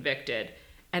him convicted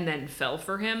and then fell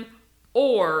for him.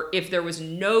 Or if there was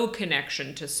no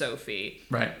connection to Sophie.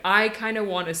 Right. I kind of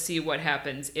want to see what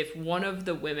happens if one of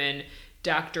the women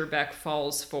Dr. Beck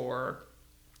falls for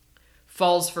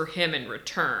him in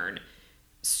return.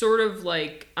 Sort of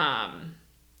like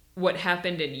what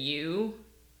happened in You,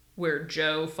 where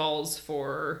Joe falls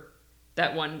for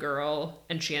that one girl,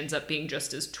 and she ends up being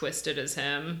just as twisted as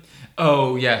him.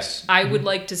 Oh, yes. I would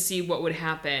like to see what would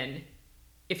happen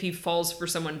if he falls for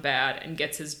someone bad and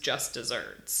gets his just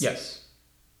desserts. Yes.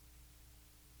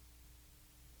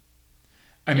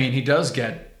 I mean, he does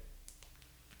get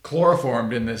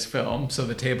chloroformed in this film, so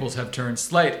the tables have turned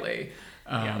slightly.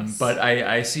 Yes. But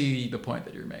I see the point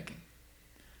that you're making.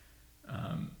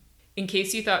 In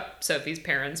case you thought Sophie's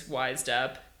parents wised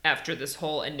up after this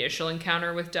whole initial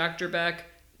encounter with Dr. Beck,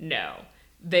 no.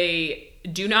 They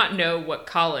do not know what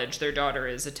college their daughter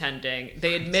is attending.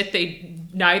 They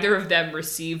admit neither of them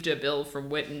received a bill from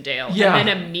Whitendale and then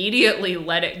immediately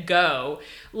let it go.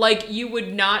 Like, you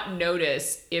would not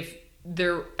notice if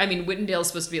Whitendale's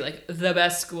supposed to be like the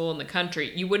best school in the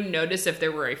country. You wouldn't notice if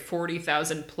there were a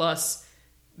 $40,000 plus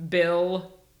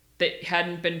bill that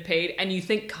hadn't been paid. And you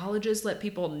think colleges let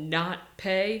people not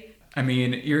pay? I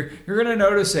mean, you're going to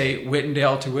notice a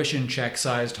Whitendale tuition check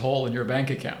sized hole in your bank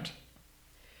account.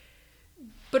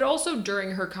 But also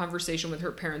during her conversation with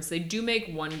her parents, they do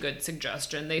make one good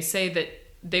suggestion. They say that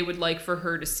they would like for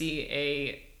her to see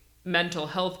a mental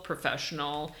health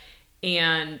professional,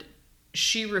 and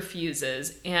she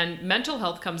refuses. And mental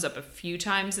health comes up a few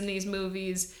times in these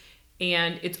movies,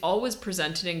 and it's always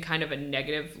presented in kind of a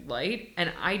negative light.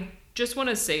 And I just want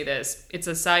to say this. It's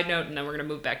a side note, and then we're going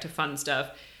to move back to fun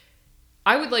stuff.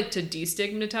 I would like to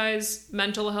destigmatize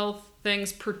mental health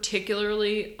things,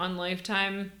 particularly on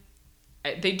Lifetime.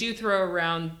 They do throw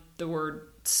around the word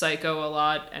psycho a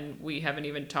lot, and we haven't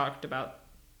even talked about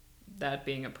that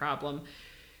being a problem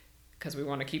because we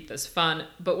want to keep this fun.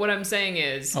 But what I'm saying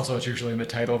is... Also, it's usually in the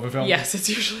title of a film. Yes, it's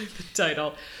usually the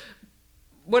title.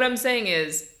 What I'm saying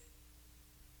is,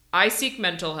 I seek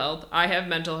mental health. I have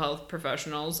mental health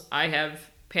professionals. I have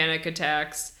panic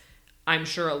attacks. I'm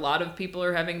sure a lot of people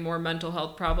are having more mental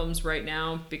health problems right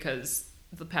now because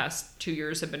the past 2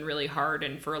 years have been really hard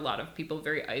and for a lot of people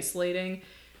very isolating.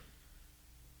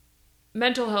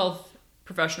 Mental health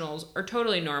professionals are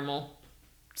totally normal.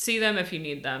 See them if you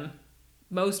need them.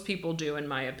 Most people do, in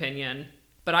my opinion,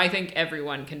 but I think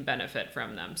everyone can benefit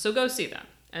from them. So go see them.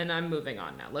 And I'm moving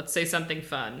on now. Let's say something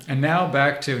fun. And now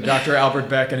back to Dr. Albert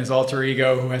Beck and his alter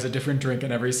ego who has a different drink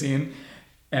in every scene.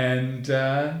 And,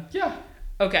 yeah.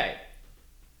 Okay.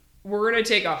 We're going to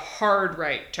take a hard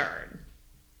right turn.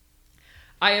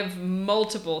 I have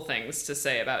multiple things to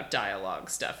say about dialogue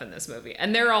stuff in this movie,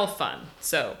 and they're all fun,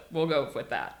 so we'll go with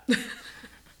that.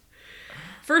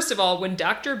 First of all, when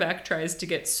Dr. Beck tries to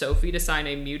get Sophie to sign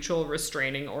a mutual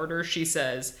restraining order, she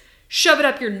says, "Shove it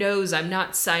up your nose, I'm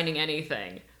not signing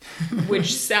anything."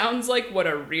 Which sounds like what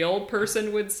a real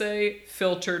person would say,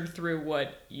 filtered through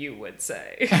what you would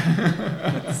say.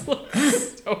 It's like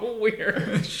so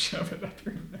weird. Shove it up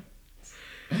your nose.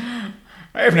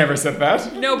 I have never said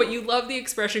that. No, but you love the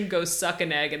expression "go suck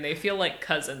an egg," and they feel like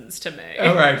cousins to me.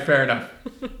 All right, fair enough.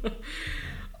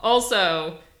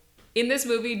 Also, in this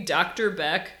movie, Dr.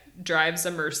 Beck drives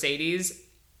a Mercedes.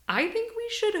 I think we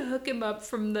should hook him up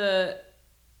from the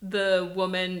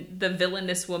woman, the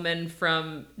villainous woman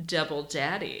from Double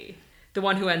Daddy, the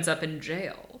one who ends up in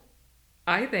jail.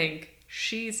 I think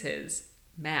she's his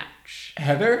match.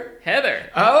 Heather?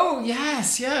 Oh,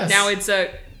 yes. Now it's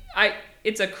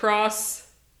a cross.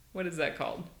 What is that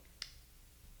called?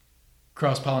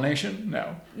 Cross-pollination?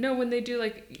 No, when they do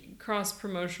like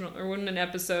cross-promotional, or when an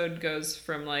episode goes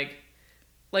from like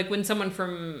when someone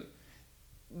from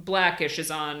Blackish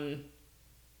is on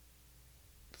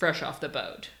Fresh Off the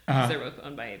Boat. They're both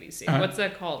owned by ABC. What's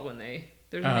that called when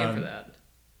there's a name for that?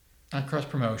 Not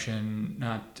cross-promotion,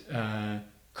 not...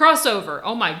 Crossover.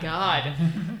 Oh my God.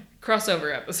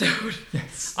 Crossover episode.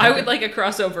 Yes. I would like a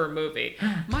crossover movie.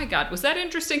 My God, was that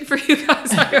interesting for you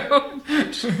guys? I hope.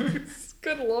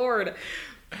 Good Lord.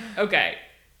 Okay.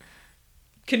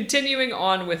 Continuing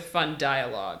on with fun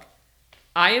dialogue.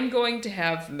 I am going to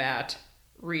have Matt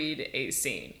read a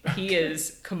scene. He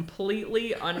is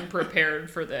completely unprepared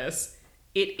for this.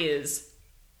 It is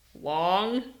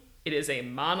long. It is a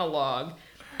monologue.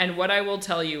 And what I will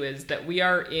tell you is that we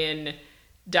are in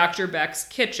Dr. Beck's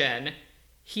kitchen.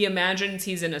 He imagines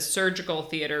he's in a surgical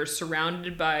theater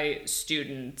surrounded by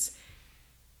students.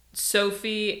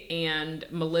 Sophie and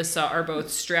Melissa are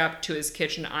both strapped to his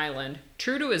kitchen island.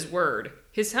 True to his word,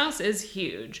 his house is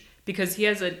huge because he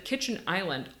has a kitchen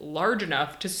island large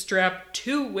enough to strap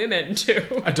 2 women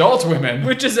to. Adult women.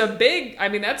 Which is that's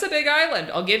a big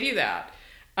island. I'll give you that.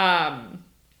 On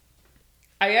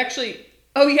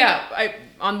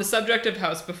the subject of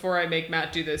house, before I make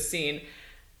Matt do this scene,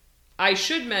 I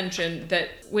should mention that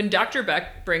when Dr.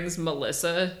 Beck brings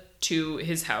Melissa to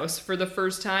his house for the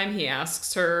first time, he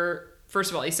asks her, first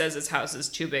of all, he says his house is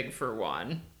too big for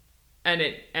one. And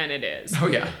it is. Oh,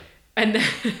 yeah. And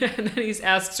then he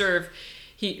asks her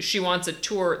if she wants a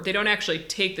tour. They don't actually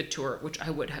take the tour, which I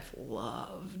would have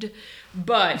loved.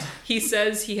 But he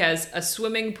says he has a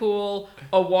swimming pool,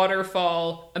 a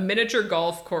waterfall, a miniature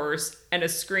golf course, and a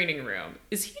screening room.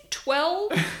 Is he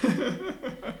 12?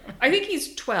 I think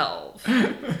he's 12.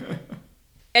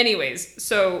 Anyways,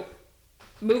 so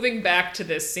moving back to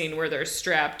this scene where they're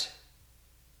strapped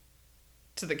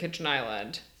to the kitchen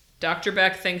island, Dr.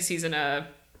 Beck thinks he's in a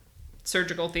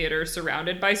surgical theater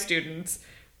surrounded by students.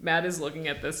 Matt is looking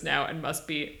at this now and must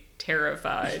be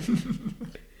terrified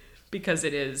because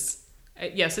it is,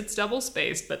 yes, it's double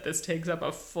spaced, but this takes up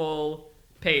a full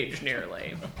page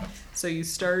nearly. So you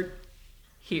start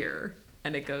here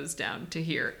and it goes down to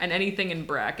here, and anything in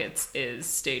brackets is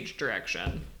stage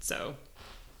direction. So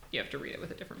you have to read it with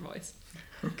a different voice.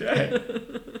 Okay.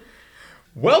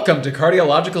 Welcome to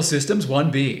Cardiological Systems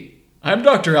 1B. I'm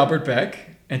Dr. Albert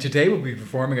Beck, and today we'll be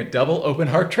performing a double open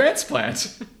heart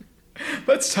transplant.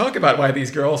 Let's talk about why these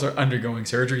girls are undergoing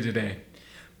surgery today.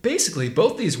 Basically,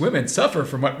 both these women suffer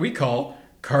from what we call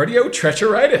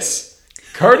Cardio-treacheritis.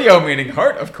 Cardio meaning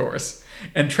heart, of course,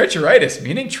 and treacheritis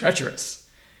meaning treacherous.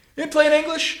 In plain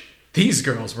English, these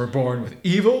girls were born with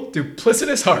evil,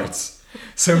 duplicitous hearts.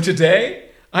 So today,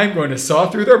 I'm going to saw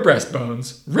through their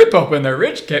breastbones, rip open their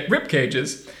rib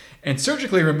cages, and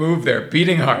surgically remove their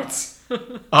beating hearts.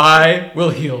 I will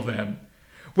heal them.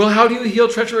 Well, how do you heal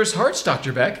treacherous hearts,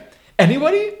 Dr. Beck?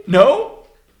 Anybody? No?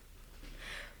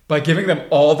 By giving them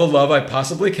all the love I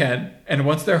possibly can, and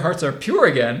once their hearts are pure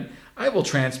again, I will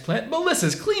transplant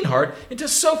Melissa's clean heart into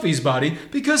Sophie's body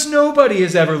because nobody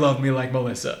has ever loved me like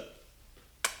Melissa.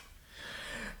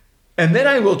 And then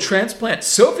I will transplant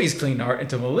Sophie's clean heart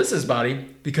into Melissa's body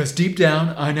because deep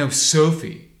down I know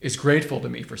Sophie is grateful to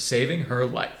me for saving her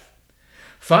life.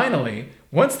 Finally,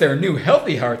 once their new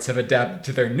healthy hearts have adapted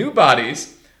to their new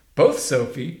bodies, both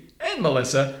Sophie and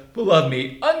Melissa will love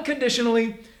me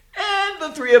unconditionally, and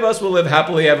the three of us will live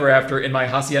happily ever after in my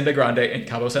Hacienda Grande in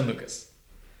Cabo San Lucas.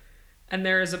 And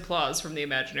there is applause from the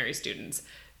imaginary students.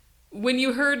 When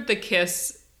you heard the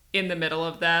kiss in the middle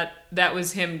of that, that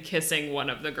was him kissing one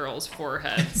of the girls'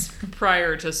 foreheads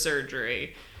prior to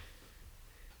surgery.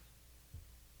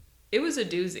 It was a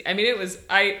doozy. I mean, it was...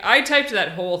 I typed that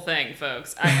whole thing,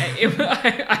 folks.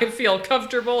 I feel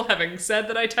comfortable having said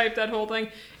that I typed that whole thing.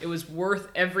 It was worth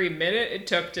every minute it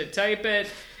took to type it.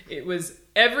 It was...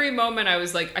 Every moment I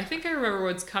was like, I think I remember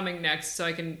what's coming next, so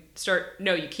I can start...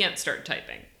 No, you can't start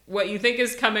typing. What you think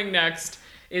is coming next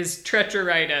is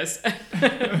treacheritis.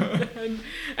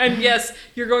 and yes,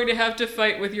 you're going to have to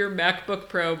fight with your MacBook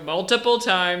Pro multiple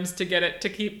times to get it to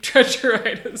keep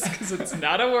treacheritis, because it's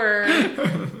not a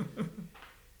word.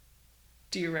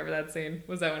 Do you remember that scene?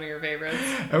 Was that one of your favorites?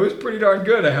 It was pretty darn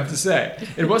good, I have to say.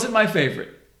 It wasn't my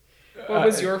favorite. What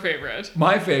was your favorite?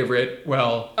 My favorite,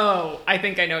 well... Oh, I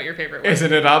think I know what your favorite was.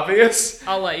 Isn't it obvious?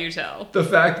 I'll let you tell. The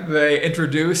fact that they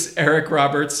introduce Eric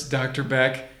Roberts, Dr.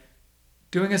 Beck,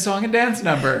 doing a song and dance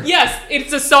number. Yes,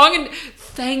 it's a song and...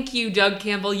 Thank you, Doug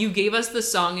Campbell. You gave us the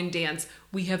song and dance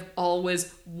we have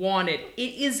always wanted.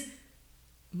 It is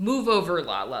Move Over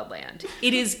La La Land.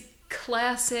 It is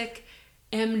classic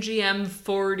MGM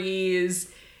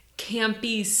 40s,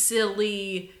 campy,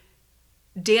 silly,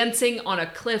 dancing on a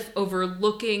cliff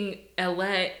overlooking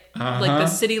LA, like the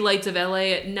city lights of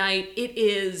LA at night. It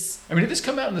is... I mean, did this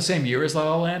come out in the same year as La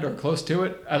La Land or close to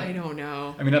it? I don't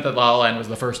know. I mean, not that La La Land was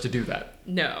the first to do that.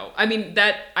 No. I mean,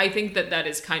 I think that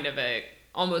is kind of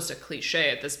almost a cliche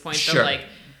at this point. Sure. But like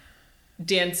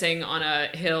dancing on a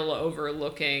hill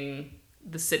overlooking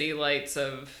the city lights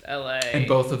of LA. And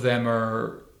both of them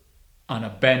are on a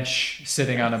bench,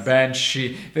 sitting on a bench.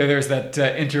 There's that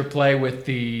interplay with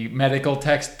the medical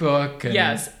textbook.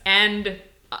 Yes, and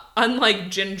unlike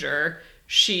Ginger,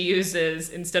 she uses,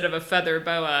 instead of a feather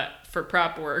boa for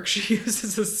prop work, she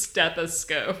uses a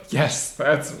stethoscope. Yes,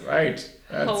 that's right.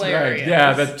 That's hilarious. Right.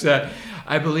 Yeah, that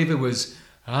I believe it was...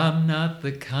 I'm not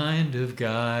the kind of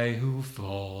guy who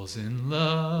falls in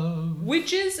love.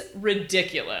 Which is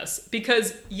ridiculous,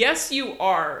 because yes, you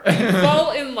are. You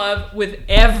fall in love with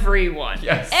everyone.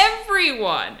 Yes.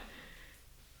 Everyone.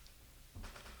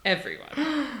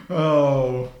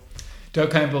 Oh.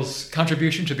 Doug Campbell's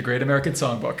contribution to the Great American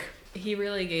Songbook. He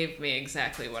really gave me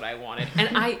exactly what I wanted.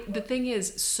 And the thing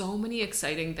is, so many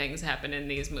exciting things happen in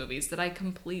these movies that I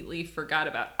completely forgot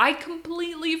about. I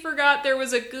completely forgot there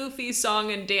was a goofy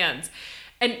song and dance.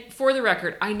 And for the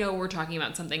record, I know we're talking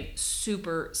about something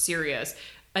super serious.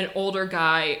 An older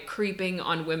guy creeping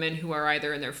on women who are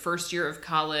either in their first year of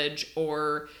college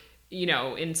or, you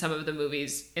know, in some of the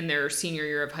movies in their senior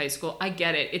year of high school. I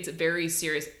get it. It's very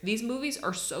serious. These movies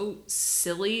are so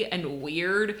silly and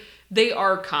weird. They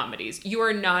are comedies. You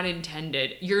are not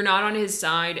intended. You're not on his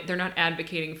side. They're not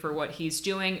advocating for what he's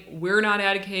doing. We're not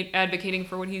advocating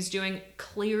for what he's doing.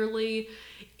 Clearly,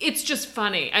 it's just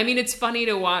funny. I mean, it's funny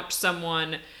to watch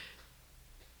someone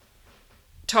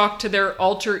talk to their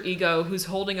alter ego who's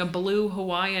holding a blue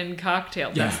Hawaiian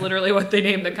cocktail. That's literally what they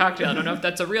named the cocktail. I don't know if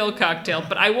that's a real cocktail,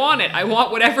 but I want it. I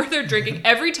want whatever they're drinking.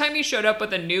 Every time he showed up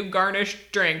with a new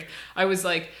garnished drink, I was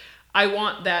like, I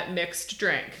want that mixed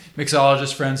drink.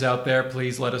 Mixologist friends out there,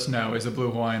 please let us know. Is a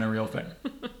blue Hawaiian a real thing?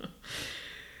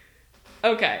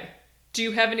 Okay. Do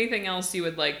you have anything else you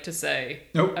would like to say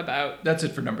about... That's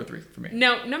it for number 3 for me.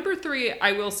 Now, number 3,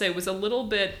 I will say, was a little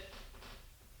bit...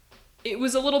 It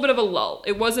was a little bit of a lull.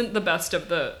 It wasn't the best of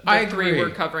the 3 we're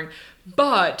covering.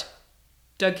 But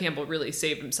Doug Campbell really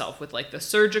saved himself with like the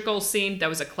surgical scene. That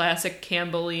was a classic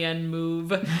Campbellian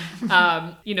move.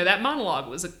 You know, that monologue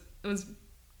was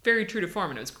very true to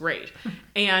form, and it was great.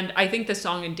 And I think the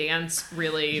song and dance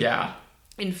really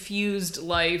infused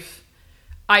life.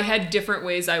 I had different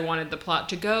ways I wanted the plot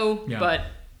to go, but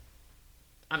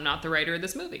I'm not the writer of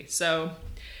this movie. So,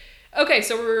 okay,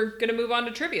 so we're going to move on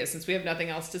to trivia since we have nothing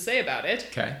else to say about it.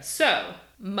 Okay. So,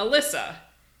 Melissa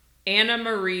Anna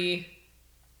Marie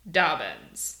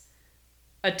Dobbins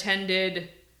attended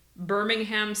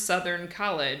Birmingham Southern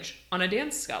College on a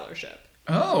dance scholarship.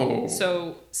 Oh.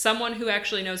 So, someone who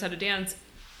actually knows how to dance,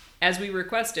 as we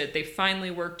requested, they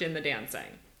finally worked in the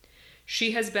dancing.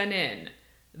 She has been in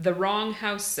The Wrong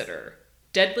House Sitter,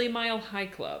 Deadly Mile High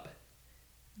Club,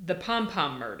 The Pom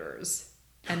Pom Murders,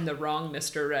 and The Wrong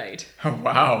Mr. Right. Oh,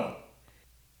 wow.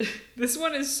 This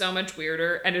one is so much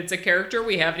weirder, and it's a character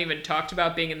we haven't even talked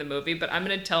about being in the movie, but I'm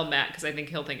going to tell Matt because I think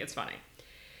he'll think it's funny.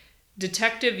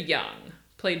 Detective Young,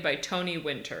 played by Tony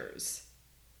Winters.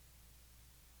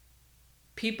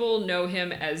 People know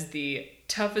him as the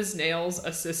tough as nails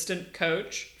assistant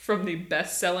coach from the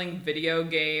best-selling video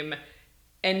game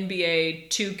NBA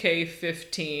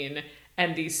 2K15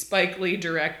 and the Spike Lee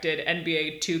directed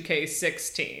NBA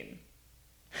 2K16.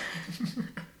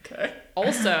 Okay.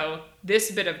 Also,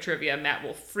 this bit of trivia Matt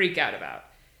will freak out about.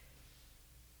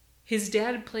 His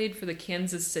dad played for the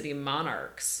Kansas City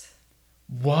Monarchs.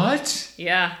 What?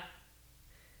 Yeah.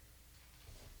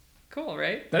 Cool,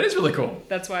 right? That is really cool.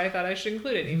 That's why I thought I should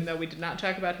include it, even though we did not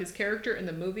talk about his character in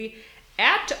the movie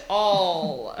at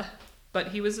all. But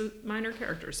he was a minor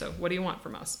character, so what do you want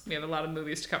from us? We have a lot of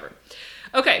movies to cover.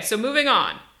 Okay, so moving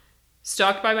on.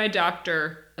 Stalked by My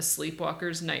Doctor, A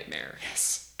Sleepwalker's Nightmare.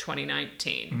 Yes.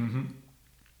 2019. Mm-hmm.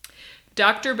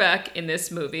 Dr. Beck in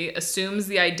this movie assumes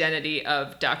the identity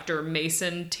of Dr.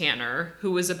 Mason Tanner,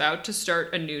 who was about to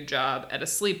start a new job at a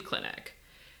sleep clinic.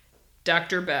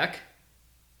 Dr. Beck,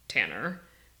 Tanner,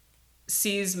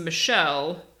 sees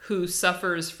Michelle, who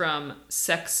suffers from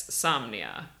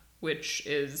sexsomnia, which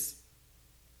is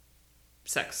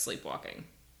sex sleepwalking.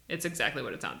 It's exactly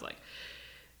what it sounds like.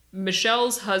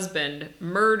 Michelle's husband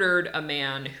murdered a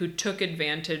man who took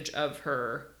advantage of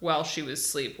her while she was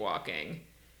sleepwalking.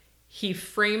 He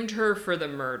framed her for the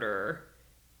murder,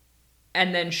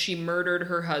 and then she murdered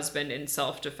her husband in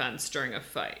self-defense during a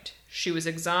fight. She was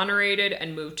exonerated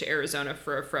and moved to Arizona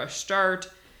for a fresh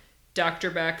start. Dr.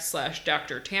 Beck /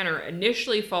 Dr. Tanner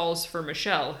initially falls for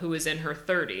Michelle, who is in her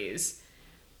 30s,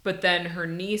 but then her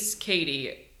niece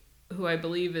Katie, who I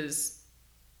believe is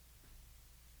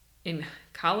in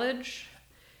college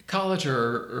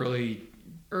or early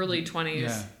 20s,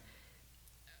 yeah.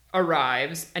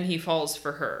 arrives and he falls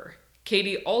for her.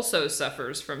 Katie also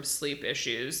suffers from sleep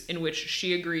issues, in which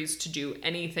she agrees to do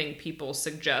anything people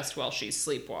suggest while she's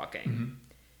sleepwalking. Mm-hmm.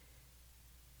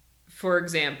 For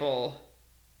example,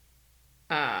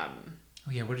 oh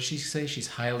yeah, what did she say? She's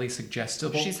highly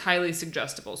suggestible. She's highly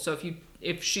suggestible. So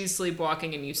if she's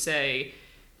sleepwalking and you say,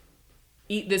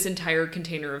 eat this entire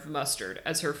container of mustard,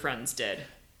 as her friends did,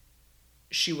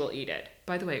 she will eat it.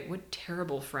 By the way, what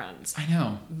terrible friends. I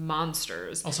know.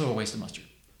 Monsters. Also a waste of mustard.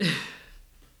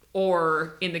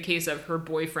 Or in the case of her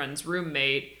boyfriend's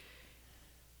roommate,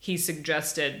 he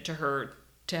suggested to her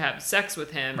to have sex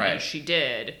with him, right. And she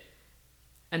did.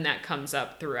 And that comes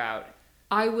up throughout.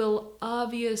 I will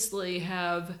obviously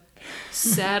have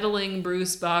saddling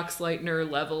Bruce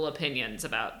Boxleitner level opinions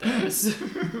about this.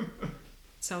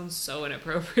 Sounds so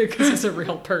inappropriate because he's a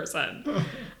real person.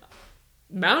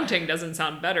 Mounting doesn't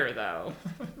sound better, though.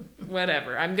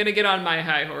 Whatever. I'm going to get on my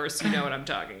high horse. You know what I'm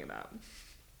talking about.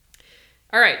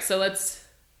 All right, so let's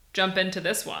jump into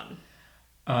this one.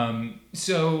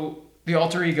 So the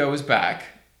alter ego is back.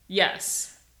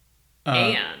 Yes.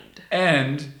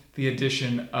 And the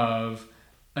addition of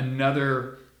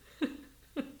another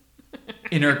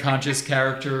inner conscious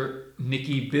character,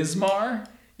 Nikki Bismar.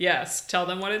 Yes, tell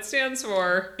them what it stands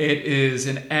for. It is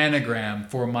an anagram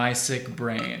for My Sick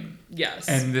Brain. Yes.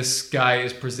 And this guy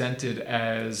is presented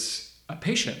as a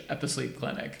patient at the sleep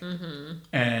clinic. Mm-hmm.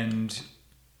 And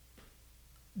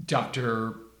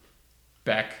Dr.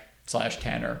 Beck /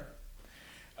 Tanner,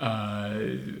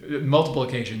 multiple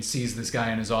occasions sees this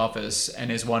guy in his office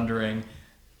and is wondering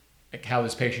like how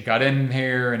this patient got in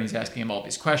here, and he's asking him all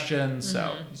these questions.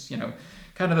 Mm-hmm. So he's,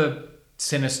 kind of the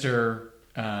sinister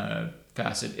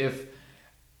facet.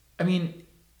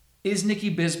 Is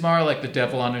Nikki Bismar like the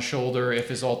devil on his shoulder if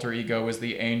his alter ego is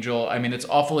the angel? I mean, it's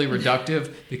awfully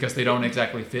reductive because they don't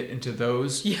exactly fit into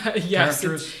those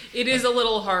characters. It is a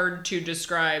little hard to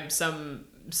describe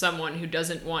someone who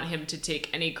doesn't want him to take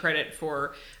any credit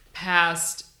for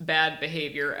past bad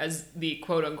behavior as the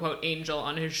quote-unquote angel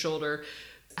on his shoulder.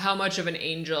 How much of an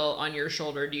angel on your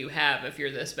shoulder do you have if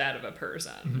you're this bad of a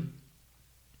person? Mm-hmm.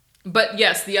 But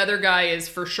yes, the other guy is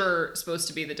for sure supposed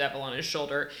to be the devil on his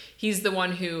shoulder. He's the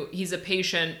one he's a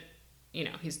patient,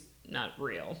 he's not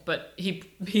real, but he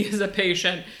is a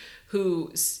patient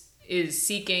who is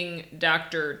seeking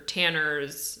Dr.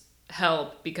 Tanner's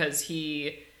help because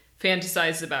he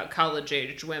fantasizes about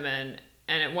college-aged women.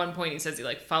 And at one point he says he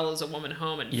like follows a woman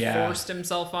home and forced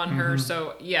himself on her.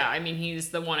 So yeah, I mean, he's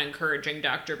the one encouraging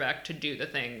Dr. Beck to do the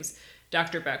things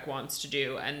Dr. Beck wants to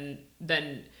do. And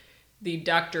then the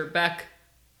Dr. Beck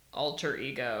alter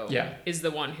ego is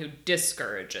the one who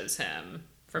discourages him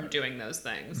from doing those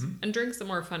things and drinks the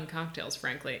more fun cocktails,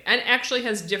 frankly. And actually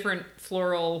has different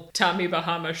floral Tommy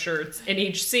Bahama shirts in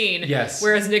each scene. Yes.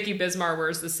 Whereas Nikki Bismarck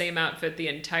wears the same outfit the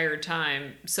entire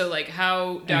time. So like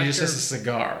how Dr. And he just has a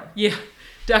cigar. Yeah.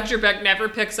 Dr. Beck never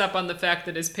picks up on the fact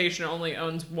that his patient only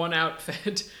owns one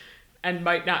outfit and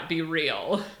might not be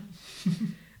real.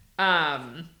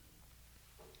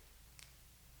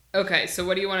 Okay, so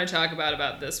what do you want to talk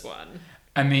about this one?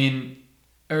 I mean,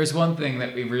 there's one thing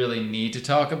that we really need to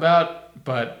talk about,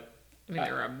 but... I mean,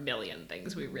 there are a million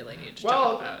things we really need to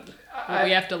talk about. But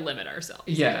we have to limit ourselves.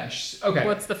 Yeah, okay.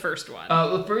 What's the first one?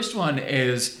 The first one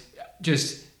is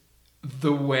just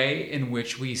the way in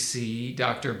which we see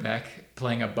Dr. Beck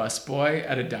playing a busboy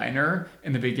at a diner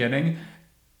in the beginning.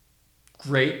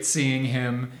 Great seeing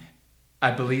him. I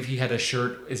believe he had a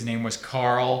shirt. His name was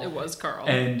Carl. It was Carl.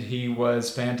 And he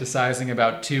was fantasizing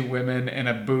about two women in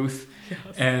a booth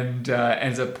and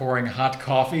ends up pouring hot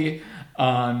coffee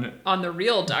on the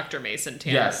real Dr. Mason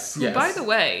Tanner. Yes, who, by the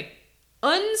way,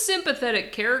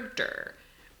 unsympathetic character.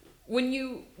 When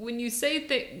you say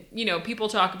that, you know, people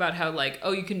talk about how, like,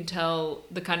 oh, you can tell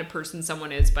the kind of person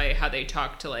someone is by how they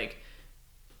talk to, like,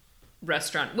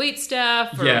 restaurant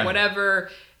waitstaff or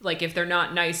whatever. Like, if they're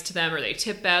not nice to them or they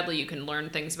tip badly, you can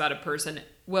learn things about a person.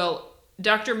 Well,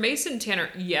 Dr. Mason Tanner,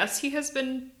 yes, he has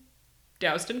been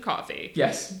doused in coffee.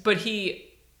 Yes. But he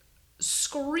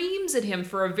screams at him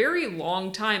for a very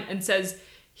long time and says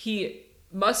he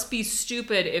must be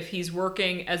stupid if he's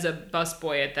working as a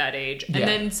busboy at that age. And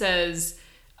then says,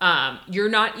 you're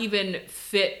not even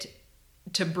fit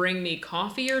to bring me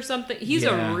coffee or something. He's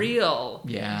a real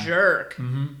jerk.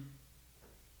 Mm-hmm.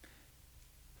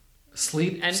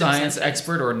 Sleep science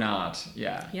expert or not.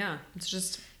 Yeah, it's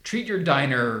just... Treat your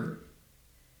diner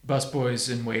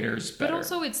busboys and waiters better. But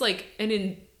also it's like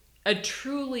a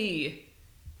truly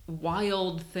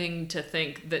wild thing to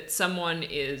think that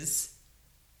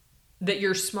that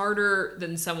you're smarter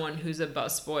than someone who's a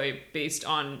busboy based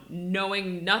on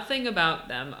knowing nothing about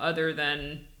them other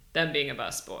than them being a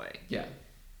busboy. Yeah.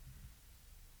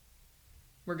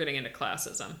 We're getting into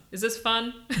classism. Is this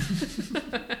fun?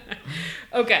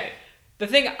 Okay. The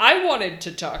thing I wanted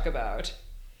to talk about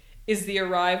is the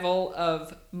arrival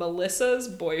of Melissa's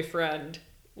boyfriend,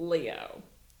 Leo,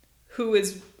 who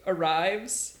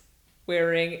arrives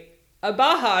wearing a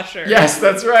Baja shirt. Yes,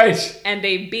 that's right. And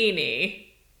a beanie.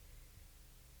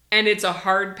 And it's a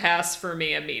hard pass for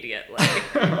me immediately.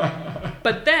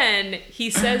 But then he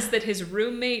says that his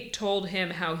roommate told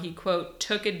him how he, quote,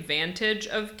 took advantage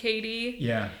of Katie.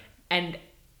 Yeah. And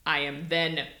I am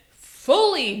then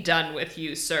fully done with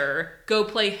you, sir. Go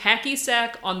play hacky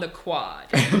sack on the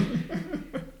quad.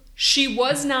 She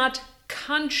was not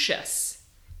conscious.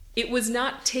 It was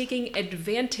not taking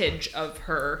advantage of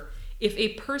her. If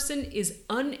a person is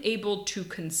unable to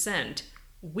consent,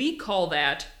 we call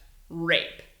that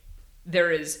rape.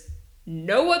 There is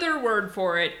no other word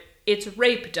for it. It's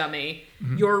rape, dummy.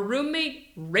 Mm-hmm. Your roommate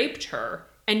raped her,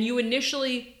 and you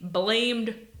initially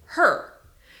blamed her.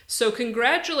 So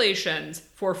congratulations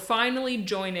for finally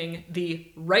joining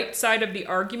the right side of the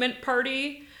argument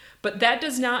party, but that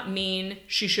does not mean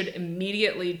she should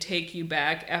immediately take you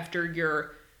back after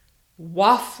your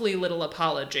waffly little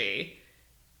apology,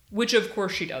 which of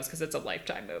course she does because it's a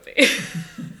Lifetime movie.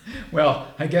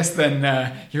 Well, I guess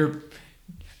then you're,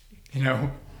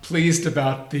 pleased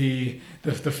about the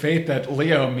fate that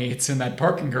Leo meets in that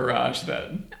parking garage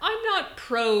then. I'm not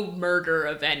pro murder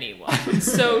of anyone.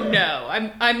 So no,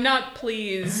 I'm not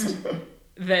pleased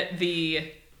that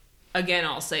again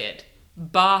I'll say it,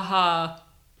 Baja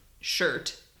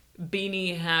shirt,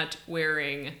 beanie hat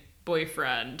wearing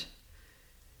boyfriend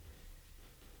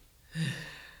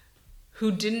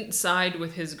who didn't side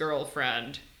with his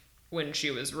girlfriend when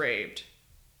she was raped.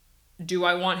 Do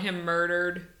I want him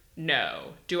murdered?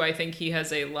 No. Do I think he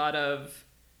has a lot of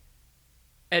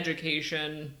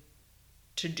education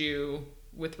to do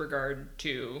with regard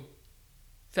to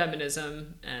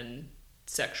feminism and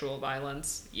sexual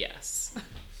violence? Yes.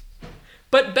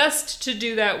 But best to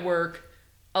do that work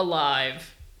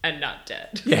alive and not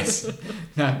dead. Yes.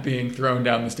 Not being thrown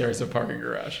down the stairs of a parking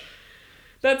garage.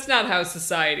 That's not how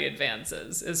society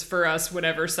advances, is for us,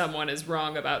 whenever someone is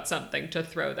wrong about something, to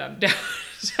throw them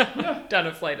down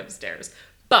a flight of stairs.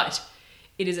 But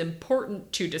it is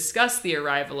important to discuss the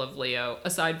arrival of Leo,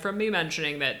 aside from me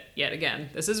mentioning that, yet again,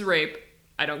 this is rape.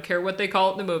 I don't care what they call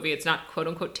it in the movie. It's not,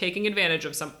 quote-unquote, taking advantage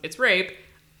of it's rape.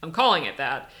 I'm calling it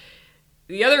that.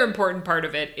 The other important part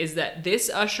of it is that this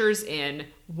ushers in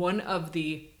one of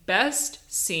the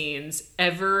best scenes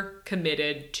ever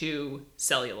committed to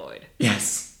celluloid.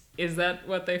 Yes. Is that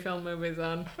what they film movies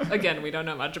on? Again, we don't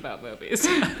know much about movies.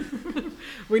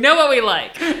 We know what we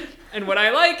like. And what I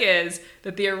like is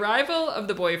that the arrival of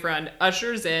the boyfriend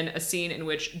ushers in a scene in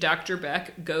which Dr.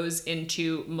 Beck goes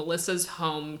into Melissa's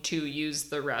home to use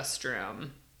the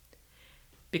restroom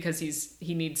because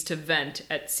he needs to vent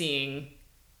at seeing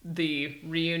the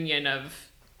reunion of...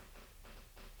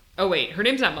 Oh, wait. Her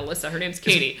name's not Melissa. Her name's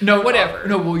Katie. No, whatever.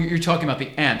 No, well, you're talking about the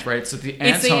aunt, right? So the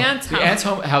aunt's it's the home, aunt's the house.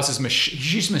 aunt's house is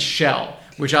she's Michelle,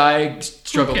 which I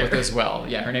struggled with as well.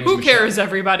 Yeah, her name is Michelle. Who cares,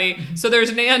 everybody? So there's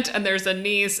an aunt and there's a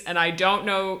niece, and I don't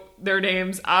know their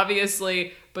names,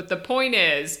 obviously. But the point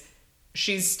is,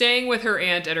 she's staying with her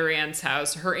aunt at her aunt's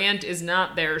house. Her aunt is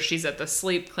not there. She's at the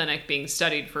sleep clinic being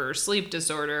studied for her sleep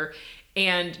disorder.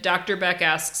 And Dr. Beck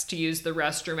asks to use the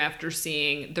restroom after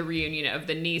seeing the reunion of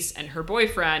the niece and her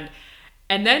boyfriend.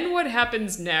 And then what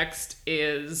happens next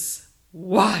is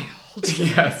wild.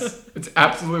 Yes, it's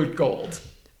absolute gold.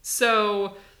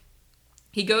 So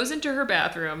he goes into her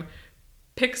bathroom,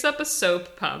 picks up a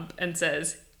soap pump, and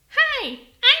says, "Hi,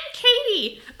 I'm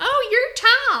Katie. Oh, you're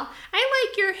tall. I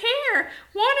like your hair.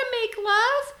 Want to make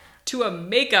love?" To a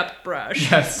makeup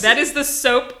brush. Yes. That is the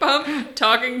soap pump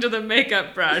talking to the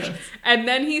makeup brush. Yes. And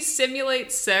then he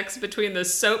simulates sex between the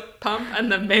soap pump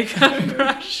and the makeup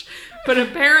brush. But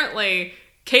apparently,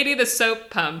 Katie the soap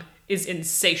pump is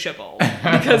insatiable.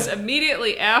 Because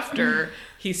immediately after,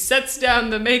 he sets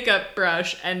down the makeup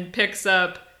brush and picks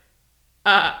up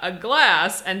a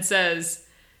glass and says,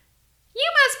 "You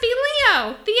must be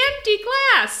Leo, the empty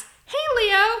glass. Hey,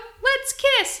 Leo, let's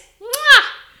kiss. Mwah!"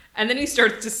 And then he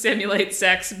starts to simulate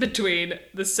sex between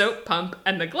the soap pump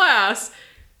and the glass.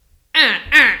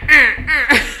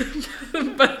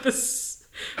 But the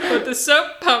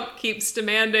soap pump keeps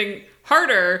demanding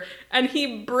harder, and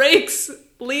he breaks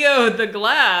Leo the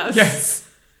glass. Yes.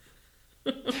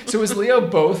 So is Leo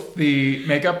both the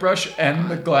makeup brush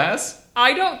and the glass?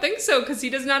 I don't think so, because he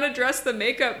does not address the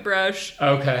makeup brush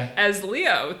as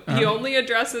Leo. He only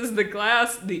addresses the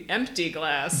glass, the empty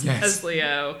glass, as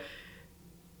Leo.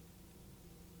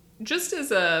 Just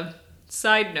as a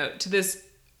side note to this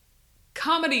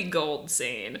comedy gold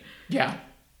scene. Yeah.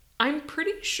 I'm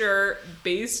pretty sure,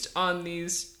 based on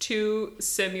these two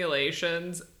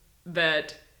simulations,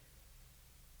 that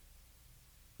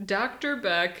Dr.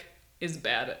 Beck is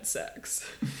bad at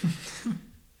sex.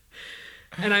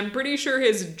 And I'm pretty sure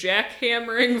his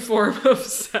jackhammering form of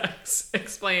sex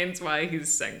explains why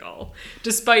he's single.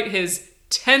 Despite his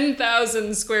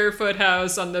 10,000 square foot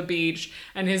house on the beach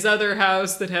and his other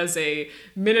house that has a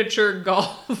miniature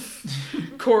golf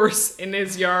course in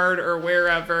his yard or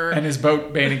wherever. And his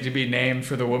boat waiting to be named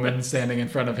for the woman standing in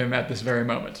front of him at this very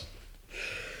moment.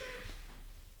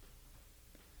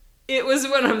 It was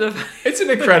one of the... It's an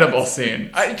incredible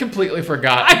scene. I completely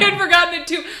forgot. I had forgotten it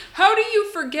too. How do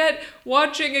you forget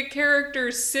watching a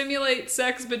character simulate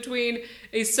sex between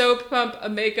a soap pump, a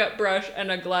makeup brush,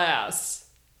 and a glass?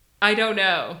 I don't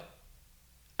know.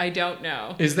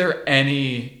 Is there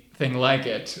anything like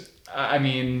it? I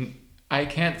mean, I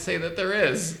can't say that there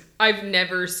is. I've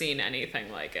never seen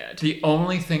anything like it. The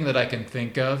only thing that I can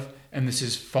think of, and this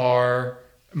is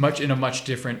in a much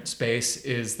different space,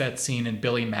 is that scene in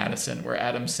Billy Madison where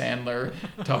Adam Sandler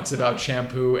talks about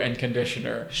shampoo and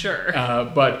conditioner. Sure.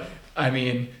 But, I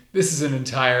mean, this is an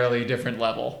entirely different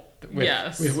level.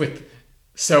 With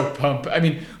soap pump. I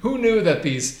mean, who knew that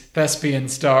these thespian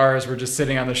stars were just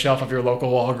sitting on the shelf of your local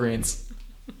Walgreens?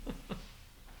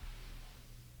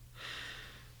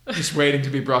 Just waiting to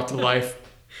be brought to life.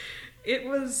 It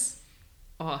was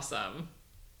awesome.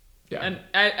 Yeah. And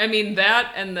I mean,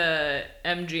 that and the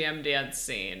MGM dance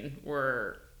scene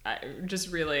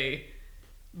just really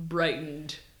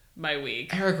brightened my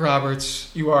week. Eric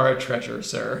Roberts, you are a treasure,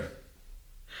 sir.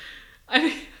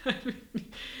 I mean,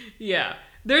 yeah.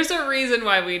 There's a reason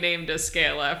why we named a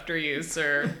scale after you,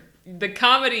 sir. The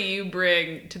comedy you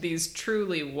bring to these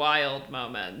truly wild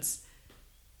moments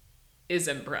is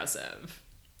impressive.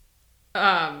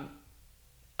 I'm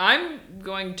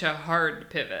going to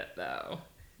hard pivot, though,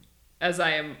 as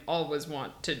I am always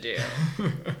wont to do.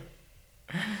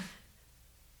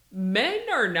 Men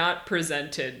are not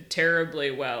presented terribly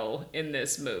well in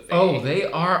this movie. Oh, they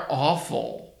are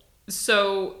awful.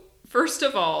 So, first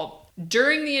of all,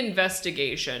 during the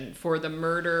investigation for the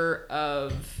murder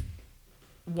of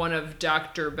one of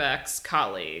Dr. Beck's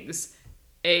colleagues,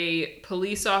 a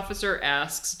police officer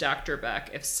asks Dr. Beck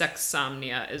if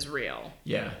sexsomnia is real.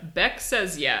 Yeah. Beck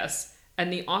says yes,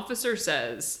 and the officer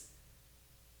says,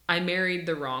 I married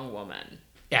the wrong woman.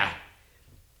 Yeah.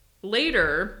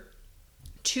 Later,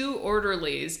 2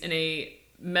 orderlies in a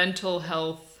mental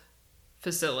health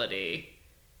facility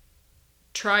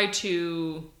try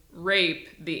to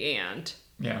rape the aunt.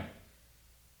 Yeah.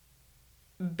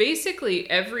 Basically,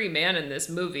 every man in this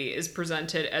movie is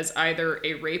presented as either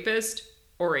a rapist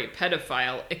or a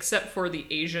pedophile, except for the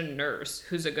Asian nurse,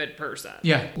 who's a good person.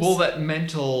 Yeah. Well, that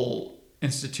mental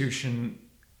institution,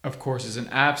 of course, is an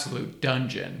absolute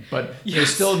dungeon, but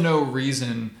there's still no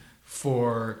reason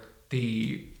for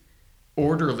the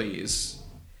orderlies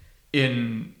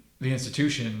in the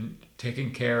institution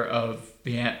taking care of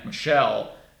the Aunt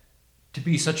Michelle to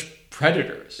be such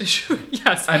predators.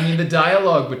 Yes. I mean, the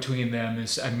dialogue between them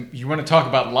is, you want to talk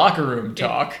about locker room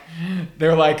talk.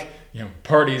 They're like,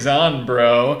 party's on,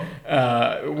 bro.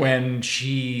 When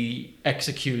she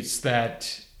executes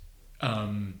that,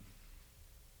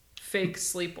 fake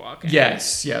sleepwalking.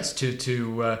 Yes,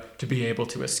 to be able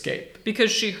to escape. Because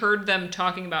she heard them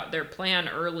talking about their plan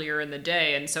earlier in the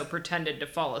day and so pretended to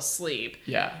fall asleep.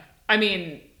 Yeah. I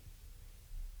mean,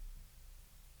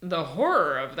 the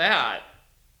horror of that,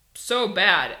 so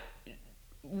bad.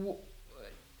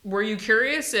 Were you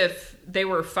curious if they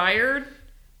were fired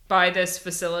by this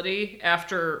facility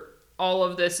after all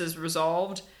of this is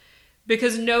resolved?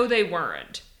 Because no, they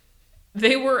weren't.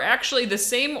 They were actually the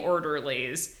same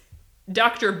orderlies.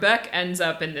 Dr. Beck ends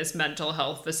up in this mental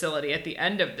health facility at the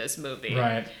end of this movie.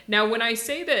 Right. Now, when I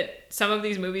say that some of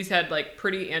these movies had like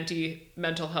pretty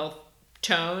anti-mental health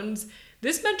tones,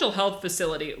 this mental health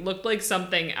facility looked like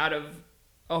something out of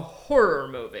a horror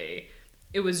movie.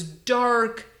 It was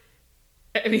dark.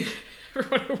 I mean,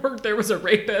 everyone who worked there was a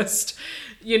rapist.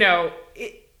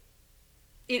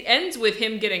 It ends with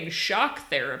him getting shock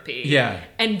therapy. Yeah.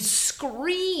 And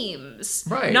screams.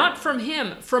 Right. Not from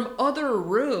him, from other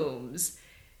rooms.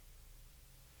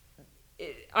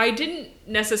 I didn't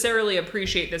necessarily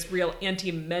appreciate this real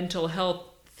anti-mental health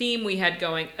theme we had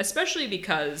going, especially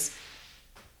because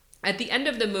at the end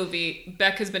of the movie,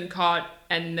 Beck has been caught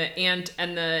and the aunt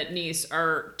and the niece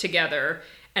are together.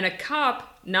 And a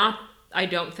cop, I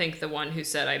don't think the one who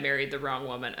said I married the wrong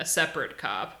woman, a separate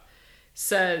cop,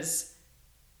 says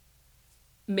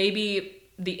maybe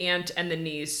the aunt and the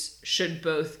niece should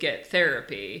both get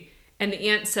therapy. And the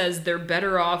aunt says they're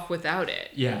better off without it.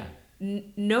 Yeah.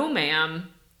 No, ma'am,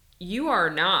 you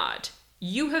are not.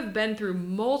 You have been through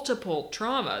multiple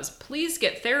traumas. Please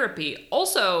get therapy.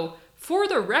 Also, for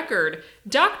the record,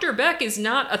 Dr. Beck is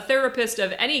not a therapist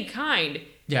of any kind.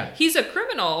 Yeah. He's a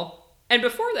criminal, and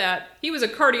before that, he was a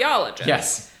cardiologist.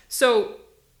 Yes. So,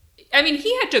 I mean,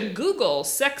 he had to Google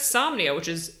sexsomnia, which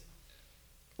is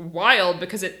wild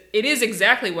because it is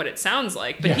exactly what it sounds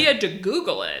like, but he had to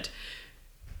Google it.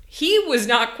 He was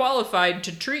not qualified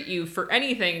to treat you for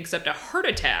anything except a heart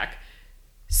attack.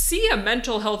 See a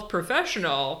mental health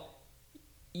professional.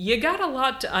 You got a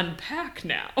lot to unpack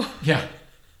now. Yeah.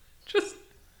 Just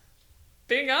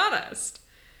being honest.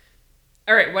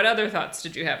 All right, what other thoughts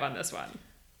did you have on this one?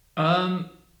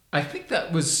 I think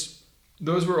those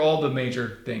were all the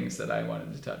major things that I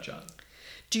wanted to touch on.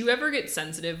 Do you ever get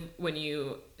sensitive when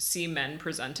you see men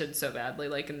presented so badly,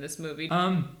 like in this movie?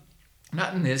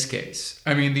 Not in this case.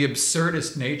 I mean, the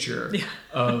absurdist nature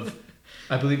of,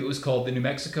 I believe it was called the New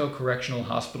Mexico Correctional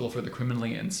Hospital for the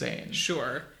Criminally Insane.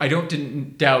 Sure. I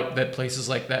didn't doubt that places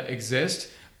like that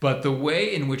exist, but the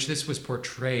way in which this was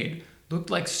portrayed looked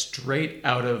like straight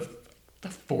out of the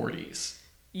 40s.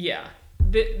 Yeah.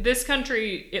 This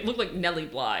country, it looked like Nellie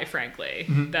Bly, frankly,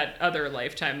 that other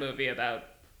Lifetime movie about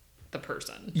the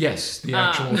person. Yes, the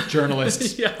actual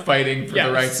journalist fighting for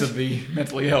the rights of the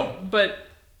mentally ill. But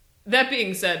that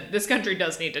being said, this country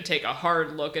does need to take a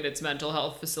hard look at its mental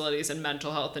health facilities and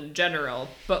mental health in general.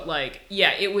 But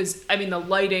it was, I mean, the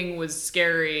lighting was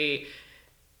scary.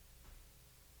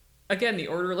 Again, the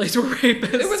orderlies were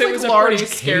rapists. It was large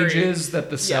cages that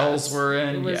the cells were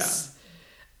in. It was,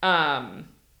 Are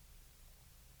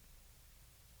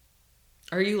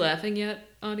you laughing yet,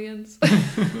 audience?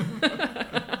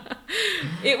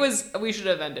 We should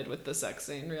have ended with the sex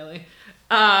scene, really.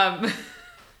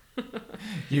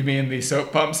 You mean the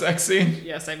soap pump sex scene?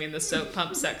 Yes, I mean the soap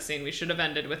pump sex scene. We should have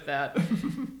ended with that.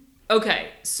 Okay,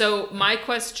 so my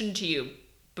question to you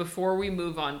before we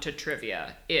move on to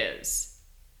trivia is,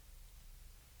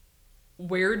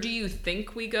 where do you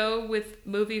think we go with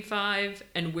movie 5,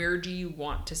 and where do you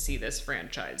want to see this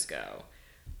franchise go?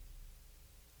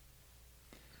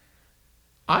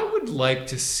 I would like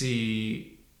to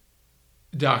see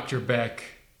Dr. Beck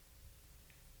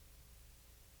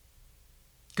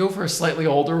Go for a slightly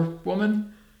older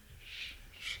woman.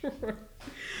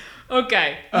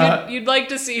 Okay. You'd like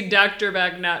to see Dr.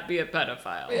 Beck not be a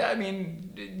pedophile. Yeah, I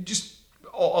mean, just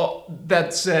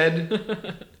that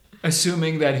said,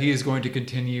 assuming that he is going to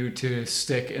continue to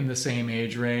stick in the same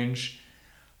age range,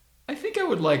 I think I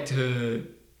would like to.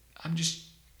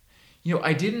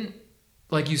 I didn't,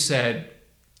 like you said,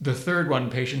 the third one,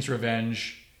 Patience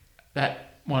Revenge,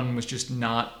 that one was just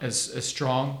not as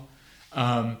strong.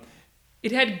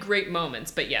 It had great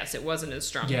moments, but yes, it wasn't as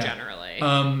strong generally.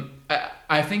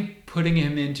 I think putting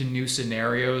him into new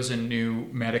scenarios and new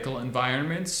medical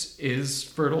environments is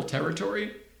fertile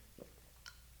territory.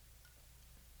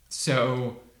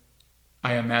 So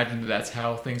I imagine that's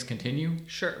how things continue.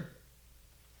 Sure.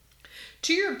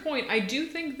 To your point, I do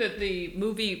think that the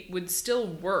movie would still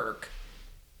work.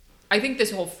 I think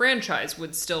this whole franchise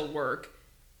would still work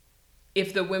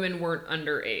if the women weren't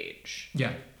underage.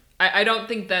 Yeah. I don't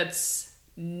think that's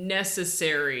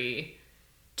necessary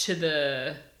to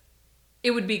the...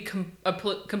 It would be a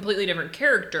completely different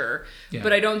character,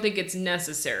 but I don't think it's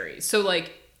necessary. So,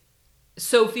 like,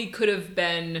 Sophie could have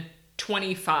been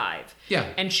 25.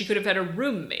 Yeah. And she could have had a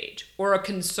roommate or a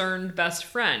concerned best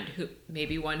friend, who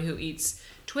maybe one who eats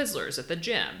Twizzlers at the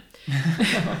gym.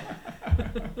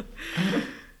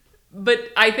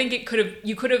 But I think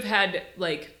you could have had,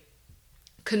 like,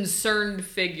 concerned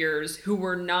figures who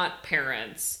were not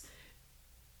parents.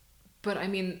 But I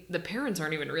mean, the parents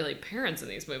aren't even really parents in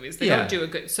these movies. They don't do a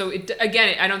good... So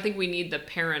again, I don't think we need the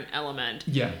parent element.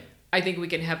 Yeah. I think we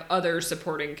can have other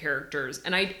supporting characters.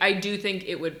 And I do think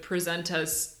it would present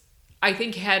us... I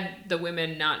think had the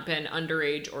women not been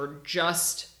underage or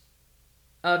just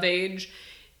of age,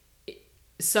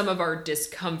 some of our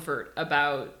discomfort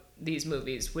about these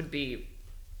movies would be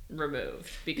removed.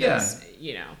 Because,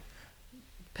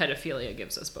 pedophilia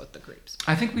gives us both the creeps.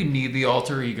 I think we need the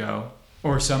alter ego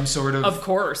or some sort of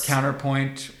course,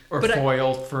 counterpoint or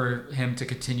foil for him to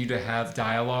continue to have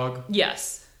dialogue.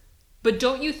 Yes. But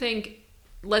don't you think,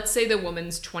 let's say the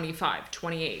woman's 25,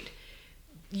 28,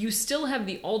 you still have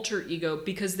the alter ego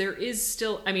because there is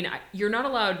still, I mean, you're not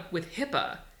allowed with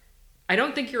HIPAA. I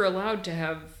don't think you're allowed to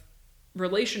have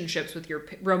relationships with your,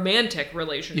 romantic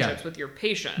relationships with your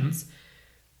patients. Mm-hmm.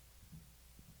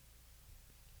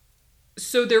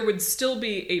 So there would still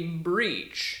be a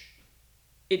breach.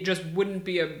 It just wouldn't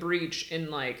be a breach in,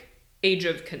 like, age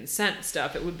of consent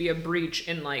stuff. It would be a breach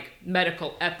in, like,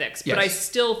 medical ethics. Yes. But I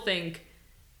still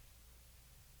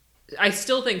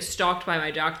think Stalked by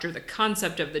My Doctor, the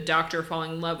concept of the doctor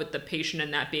falling in love with the patient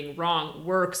and that being wrong,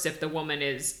 works if the woman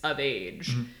is of age.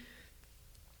 Mm-hmm.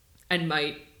 And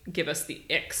might give us the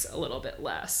icks a little bit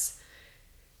less.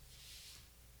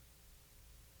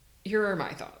 Here are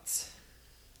my thoughts.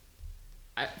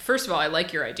 First of all, I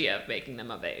like your idea of making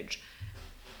them of age.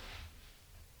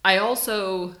 I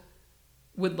also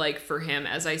would like for him,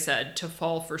 as I said, to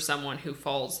fall for someone who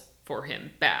falls for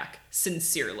him back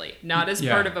sincerely. Not as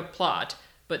part of a plot,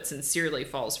 but sincerely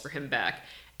falls for him back.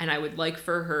 And I would like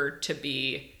for her to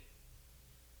be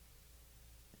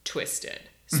twisted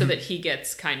so that he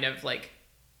gets kind of like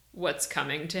what's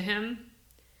coming to him.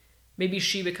 Maybe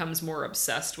she becomes more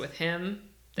obsessed with him.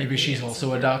 Maybe she's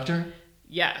also a doctor?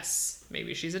 Yes,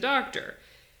 maybe she's a doctor.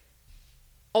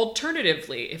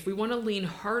 Alternatively, if we want to lean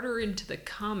harder into the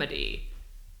comedy,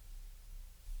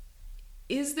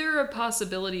 is there a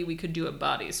possibility we could do a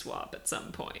body swap at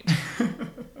some point?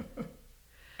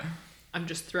 I'm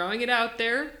just throwing it out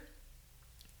there,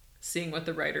 seeing what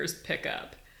the writers pick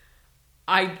up.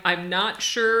 I'm not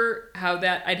sure how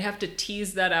that... I'd have to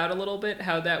tease that out a little bit,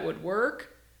 how that would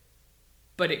work,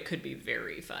 but it could be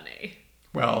very funny.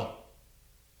 Well,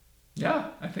 yeah,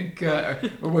 I think...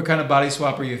 what kind of body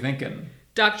swap are you thinking?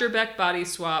 Dr. Beck body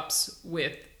swaps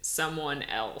with someone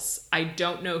else. I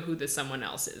don't know who the someone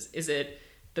else is. Is it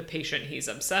the patient he's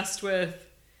obsessed with?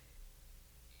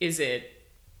 Is it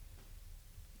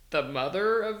the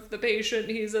mother of the patient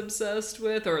he's obsessed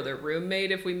with? Or the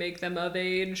roommate if we make them of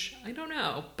age? I don't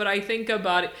know. But I think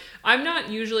I'm not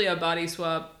usually a body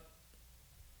swap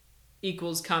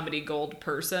equals comedy gold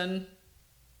person.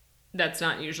 That's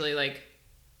not usually like...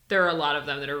 There are a lot of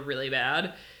them that are really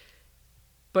bad.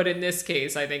 But in this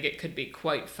case, I think it could be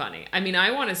quite funny. I mean,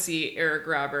 I want to see Eric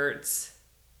Roberts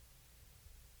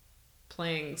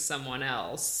playing someone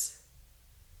else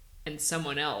and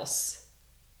someone else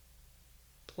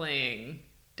playing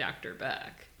Dr.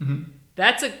 Beck. Mm-hmm.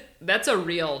 That's a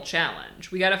real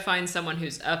challenge. We got to find someone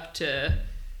who's up to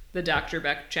the Dr.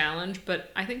 Beck challenge,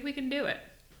 but I think we can do it.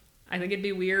 I think it'd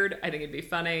be weird. I think it'd be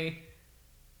funny.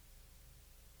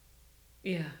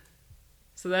 Yeah.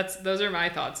 So those are my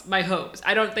thoughts, my hopes.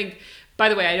 I don't think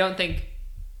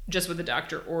just what the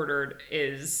doctor ordered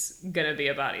is gonna be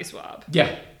a body swab.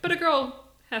 Yeah. But a girl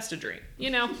has to dream,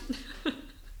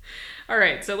 All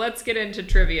right, so let's get into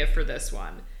trivia for this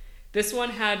one. This one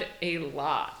had a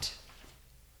lot.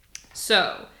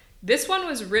 So, this one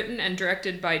was written and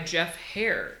directed by Jeff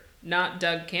Hare, not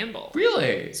Doug Campbell.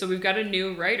 Really? So we've got a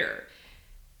new writer.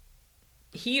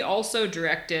 He also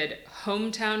directed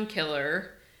Hometown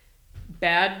Killer,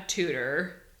 Bad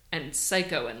Tutor, and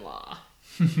Psycho-in-Law.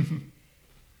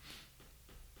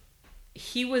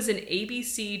 He was an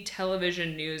ABC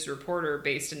television news reporter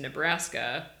based in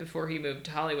Nebraska before he moved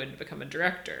to Hollywood to become a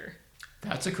director.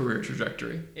 That's a career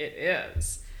trajectory. It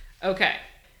is. Okay.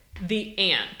 The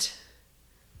Ant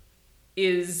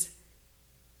is...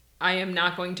 I am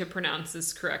not going to pronounce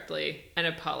this correctly, and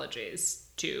apologies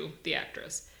to the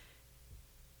actress.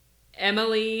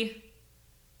 Emily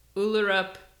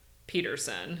Ullerup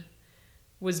Peterson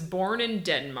was born in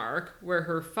Denmark, where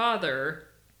her father,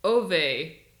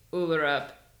 Ove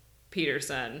Ullerup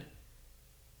Peterson,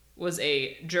 was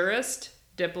a jurist,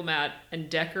 diplomat, and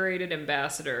decorated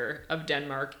ambassador of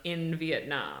Denmark in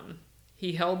Vietnam.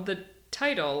 He held the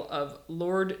title of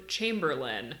Lord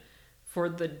Chamberlain for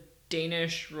the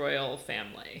Danish royal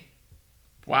family.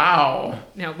 Wow.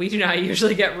 Now, we do not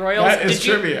usually get royals. That is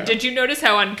trivia. Did you notice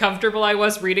how uncomfortable I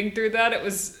was reading through that?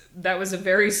 That was a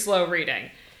very slow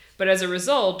reading. But as a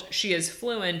result, she is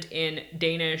fluent in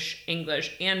Danish,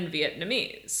 English, and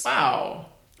Vietnamese. Wow.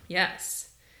 Yes.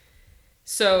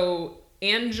 So,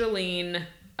 Angeline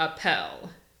Appel,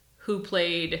 who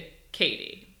played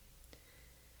Katie,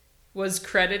 was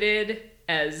credited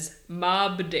as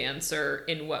mob dancer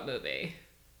in what movie?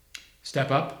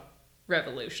 Step Up?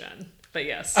 Revolution. But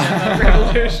yes, Step Up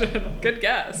Revolution. Good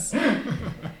guess.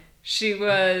 She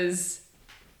was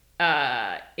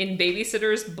in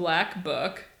Babysitter's Black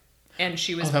Book, and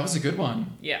she was... Oh, that was a good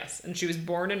one. Yes, and she was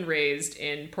born and raised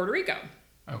in Puerto Rico.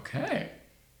 Okay.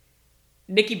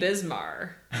 Nikki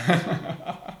Bismar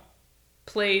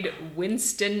played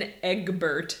Winston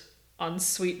Egbert on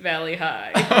Sweet Valley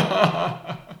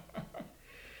High.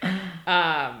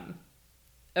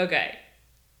 Okay.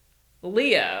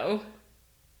 Leo,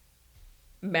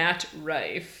 Matt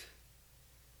Rife,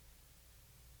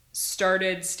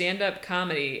 started stand-up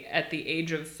comedy at the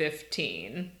age of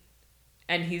 15,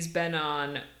 and he's been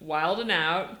on Wild 'N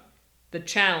Out, The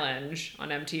Challenge on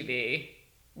MTV,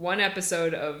 one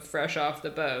episode of Fresh Off the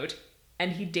Boat,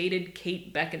 and he dated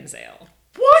Kate Beckinsale.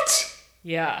 What?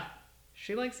 Yeah.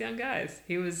 She likes young guys.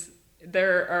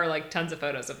 There are like tons of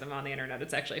photos of them on the internet.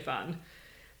 It's actually fun.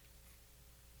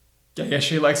 Yeah,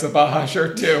 she likes the Baja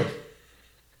shirt too.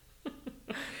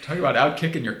 Talk about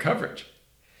outkicking your coverage.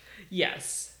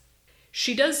 Yes.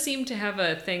 She does seem to have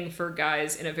a thing for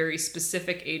guys in a very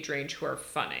specific age range who are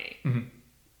funny. Mm-hmm.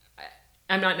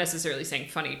 I'm not necessarily saying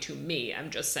funny to me. I'm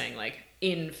just saying like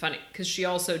in funny. Because she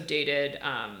also dated,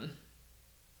 oh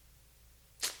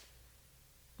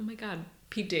my God,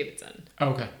 Pete Davidson.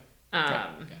 Okay.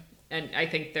 Okay. And I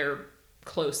think they're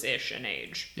close-ish in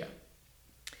age. Yeah.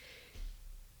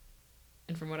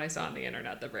 And from what I saw on the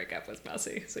internet, the breakup was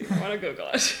messy, so you want to Google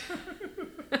it.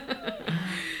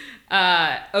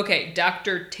 Okay,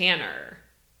 Dr. Tanner.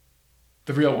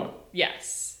 The real one.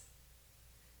 Yes.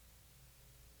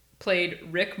 Played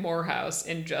Rick Morehouse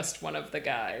in Just One of the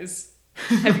Guys.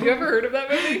 Have you ever heard of that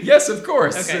movie? Yes, of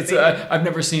course. Okay, I've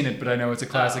never seen it, but I know it's a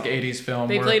classic 80s film.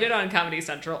 They played it on Comedy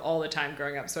Central all the time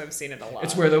growing up, so I've seen it a lot.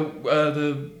 It's where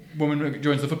the woman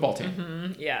joins the football team.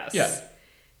 Mm-hmm, yes. Yeah.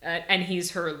 And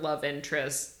he's her love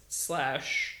interest /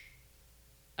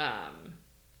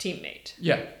 teammate.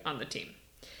 Yeah. On the team.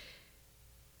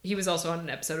 He was also on an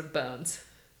episode of Bones.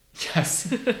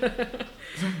 Yes.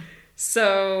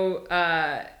 So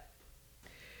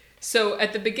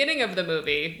at the beginning of the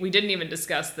movie, we didn't even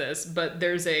discuss this, but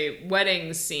there's a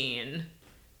wedding scene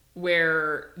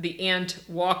where the aunt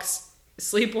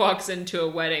sleepwalks into a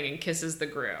wedding and kisses the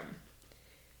groom.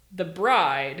 The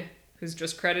bride, who's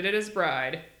just credited as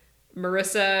bride,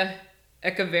 Marissa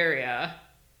Echeverria,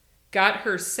 got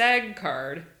her SAG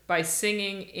card by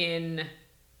singing in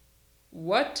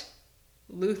what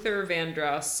Luther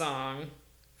Vandross song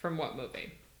from what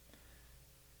movie?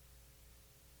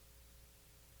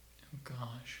 Oh,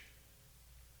 gosh.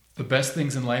 The Best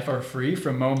Things in Life Are Free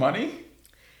from Mo Money,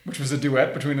 which was a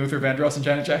duet between Luther Vandross and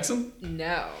Janet Jackson?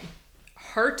 No.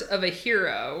 Heart of a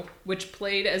Hero, which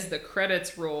played as the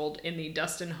credits rolled in the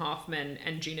Dustin Hoffman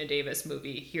and Geena Davis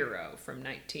movie Hero from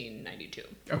 1992.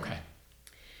 Okay.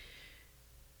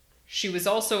 She was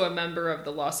also a member of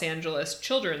the Los Angeles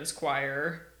Children's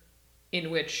Choir,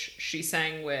 in which she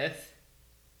sang with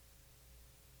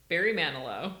Barry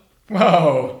Manilow,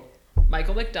 Whoa.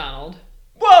 Michael McDonald,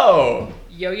 Whoa!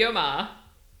 Yo-Yo Ma,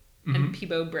 and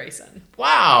Peebo Bryson.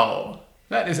 Wow!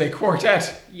 That is a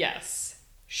quartet. Yes.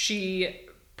 She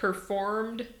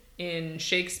performed in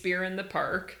Shakespeare in the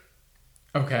Park.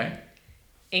 Okay.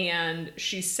 And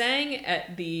she sang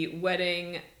at the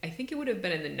wedding, I think it would have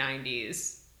been in the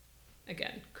 90s.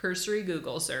 Again, cursory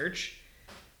Google search.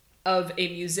 Of a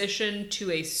musician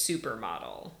to a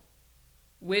supermodel.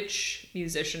 Which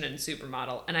musician and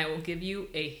supermodel? And I will give you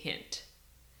a hint.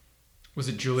 Was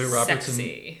it Julia Roberts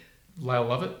Sexy. and Lyle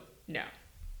Lovett? No.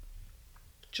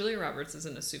 Julia Roberts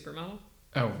isn't a supermodel.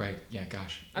 Oh, right. Yeah,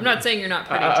 gosh. I'm not saying you're not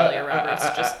pretty, Julia Roberts.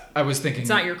 I was thinking... It's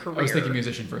not your career. I was thinking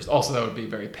musician first. Also, that would be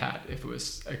very pat if it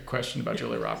was a question about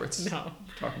Julia Roberts. No.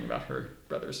 Talking about her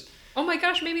brothers. Oh my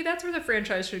gosh, maybe that's where the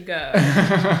franchise should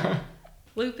go.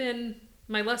 Lupin,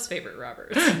 my less favorite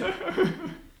Roberts.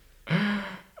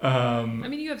 I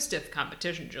mean, you have stiff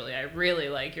competition, Julia. I really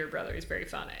like your brother. He's very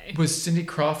funny. Was Cindy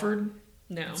Crawford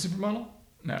No. supermodel?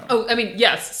 No. Oh, I mean,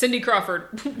 yes, Cindy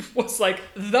Crawford was like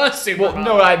the supermodel. Well,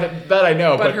 no, that I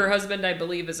know. But her husband, I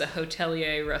believe, is a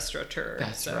hotelier restaurateur.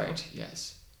 That's right,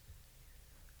 yes.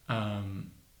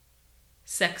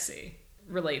 Sexy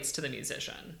relates to the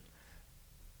musician.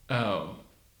 Oh.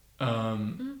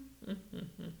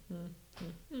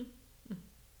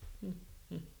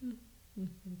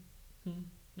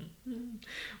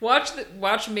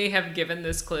 Watch me have given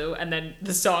this clue and then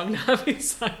the song not be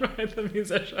sung by the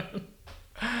musician.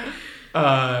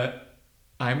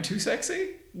 I'm too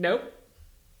sexy? Nope.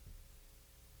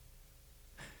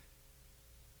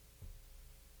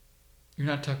 You're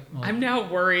not talking... Well, I'm now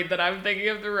worried that I'm thinking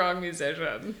of the wrong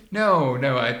musician. No,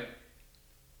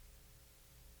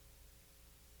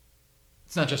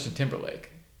 it's not Justin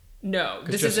Timberlake. No,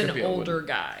 this is an older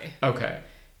guy. Okay.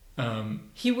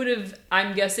 He would have...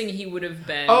 I'm guessing he would have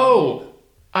been... Oh!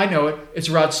 I know it. It's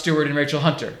Rod Stewart and Rachel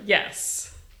Hunter. Yes.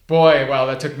 Boy, wow,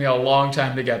 that took me a long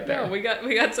time to get there. No, we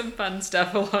got some fun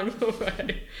stuff along the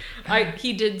way.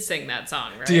 He did sing that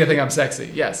song, right? Do you think I'm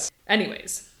sexy? Yes.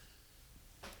 Anyways,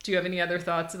 do you have any other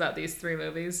thoughts about these three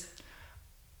movies?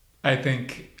 I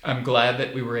think I'm glad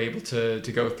that we were able to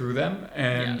go through them,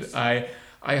 and yes. I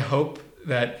hope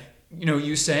that,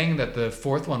 you saying that the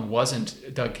fourth one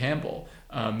wasn't Doug Campbell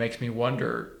makes me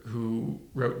wonder who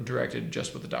wrote and directed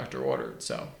Just What the Doctor Ordered.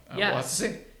 So we'll have to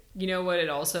see. You know what it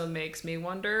also makes me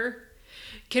wonder?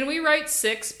 Can we write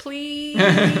 6,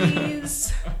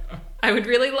 please? I would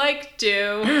really like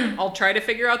to. I'll try to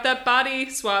figure out that body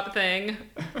swap thing.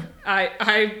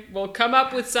 I will come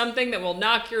up with something that will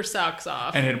knock your socks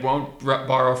off. And it won't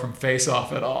borrow from Face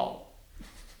Off at all.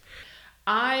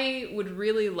 I would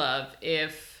really love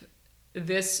if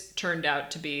this turned out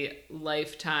to be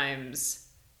Lifetime's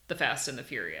The Fast and the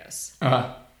Furious.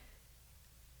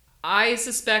 I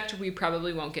suspect we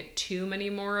probably won't get too many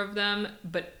more of them,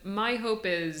 but my hope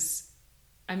is,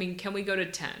 can we go to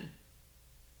 10?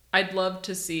 I'd love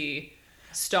to see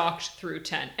stalked through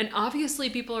 10. And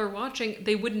obviously people are watching.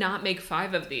 They would not make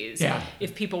 5 of these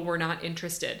if people were not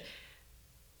interested.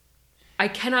 I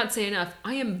cannot say enough.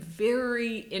 I am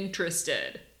very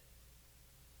interested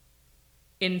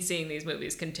in seeing these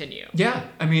movies continue. Yeah,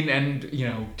 and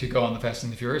to go on the Fast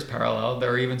and the Furious parallel, there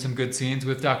are even some good scenes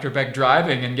with Dr. Beck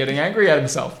driving and getting angry at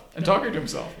himself and talking to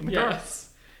himself in the car.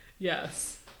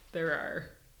 Yes, there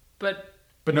are. But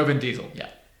no Vin Diesel, yeah.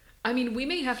 We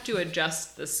may have to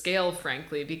adjust the scale,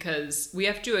 frankly, because we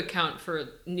have to account for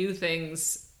new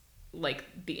things like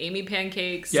the Amy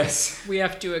pancakes. Yes. We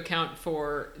have to account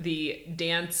for the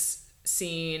dance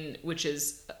scene, which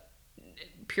is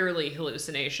purely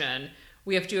hallucination.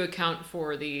 We have to account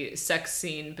for the sex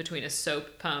scene between a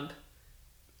soap pump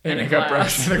and a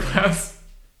glass. And a glass.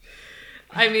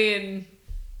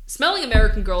 Smelling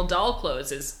American Girl doll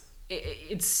clothes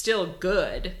it's still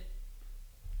good.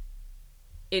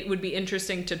 It would be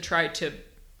interesting to try to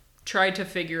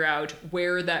figure out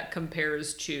where that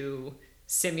compares to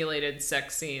simulated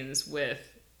sex scenes with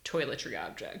toiletry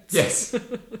objects. Yes.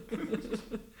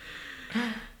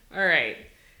 All right.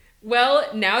 Well,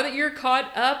 now that you're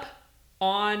caught up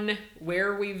on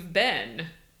where we've been,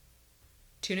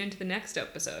 tune into the next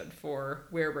episode for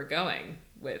where we're going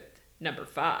with number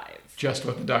 5. Just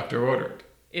What the Doctor Ordered.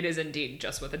 It is indeed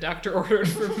just what the doctor ordered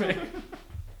for me.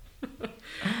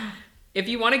 If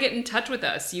you want to get in touch with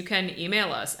us, you can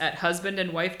email us at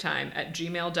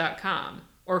husbandandwifetime@gmail.com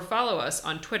or follow us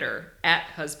on Twitter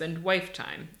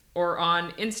 @husbandwifetime or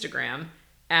on Instagram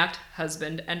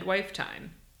 @husbandandwifetime.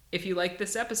 If you like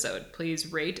this episode,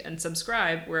 please rate and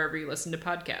subscribe wherever you listen to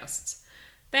podcasts.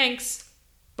 Thanks.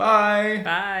 Bye.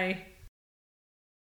 Bye.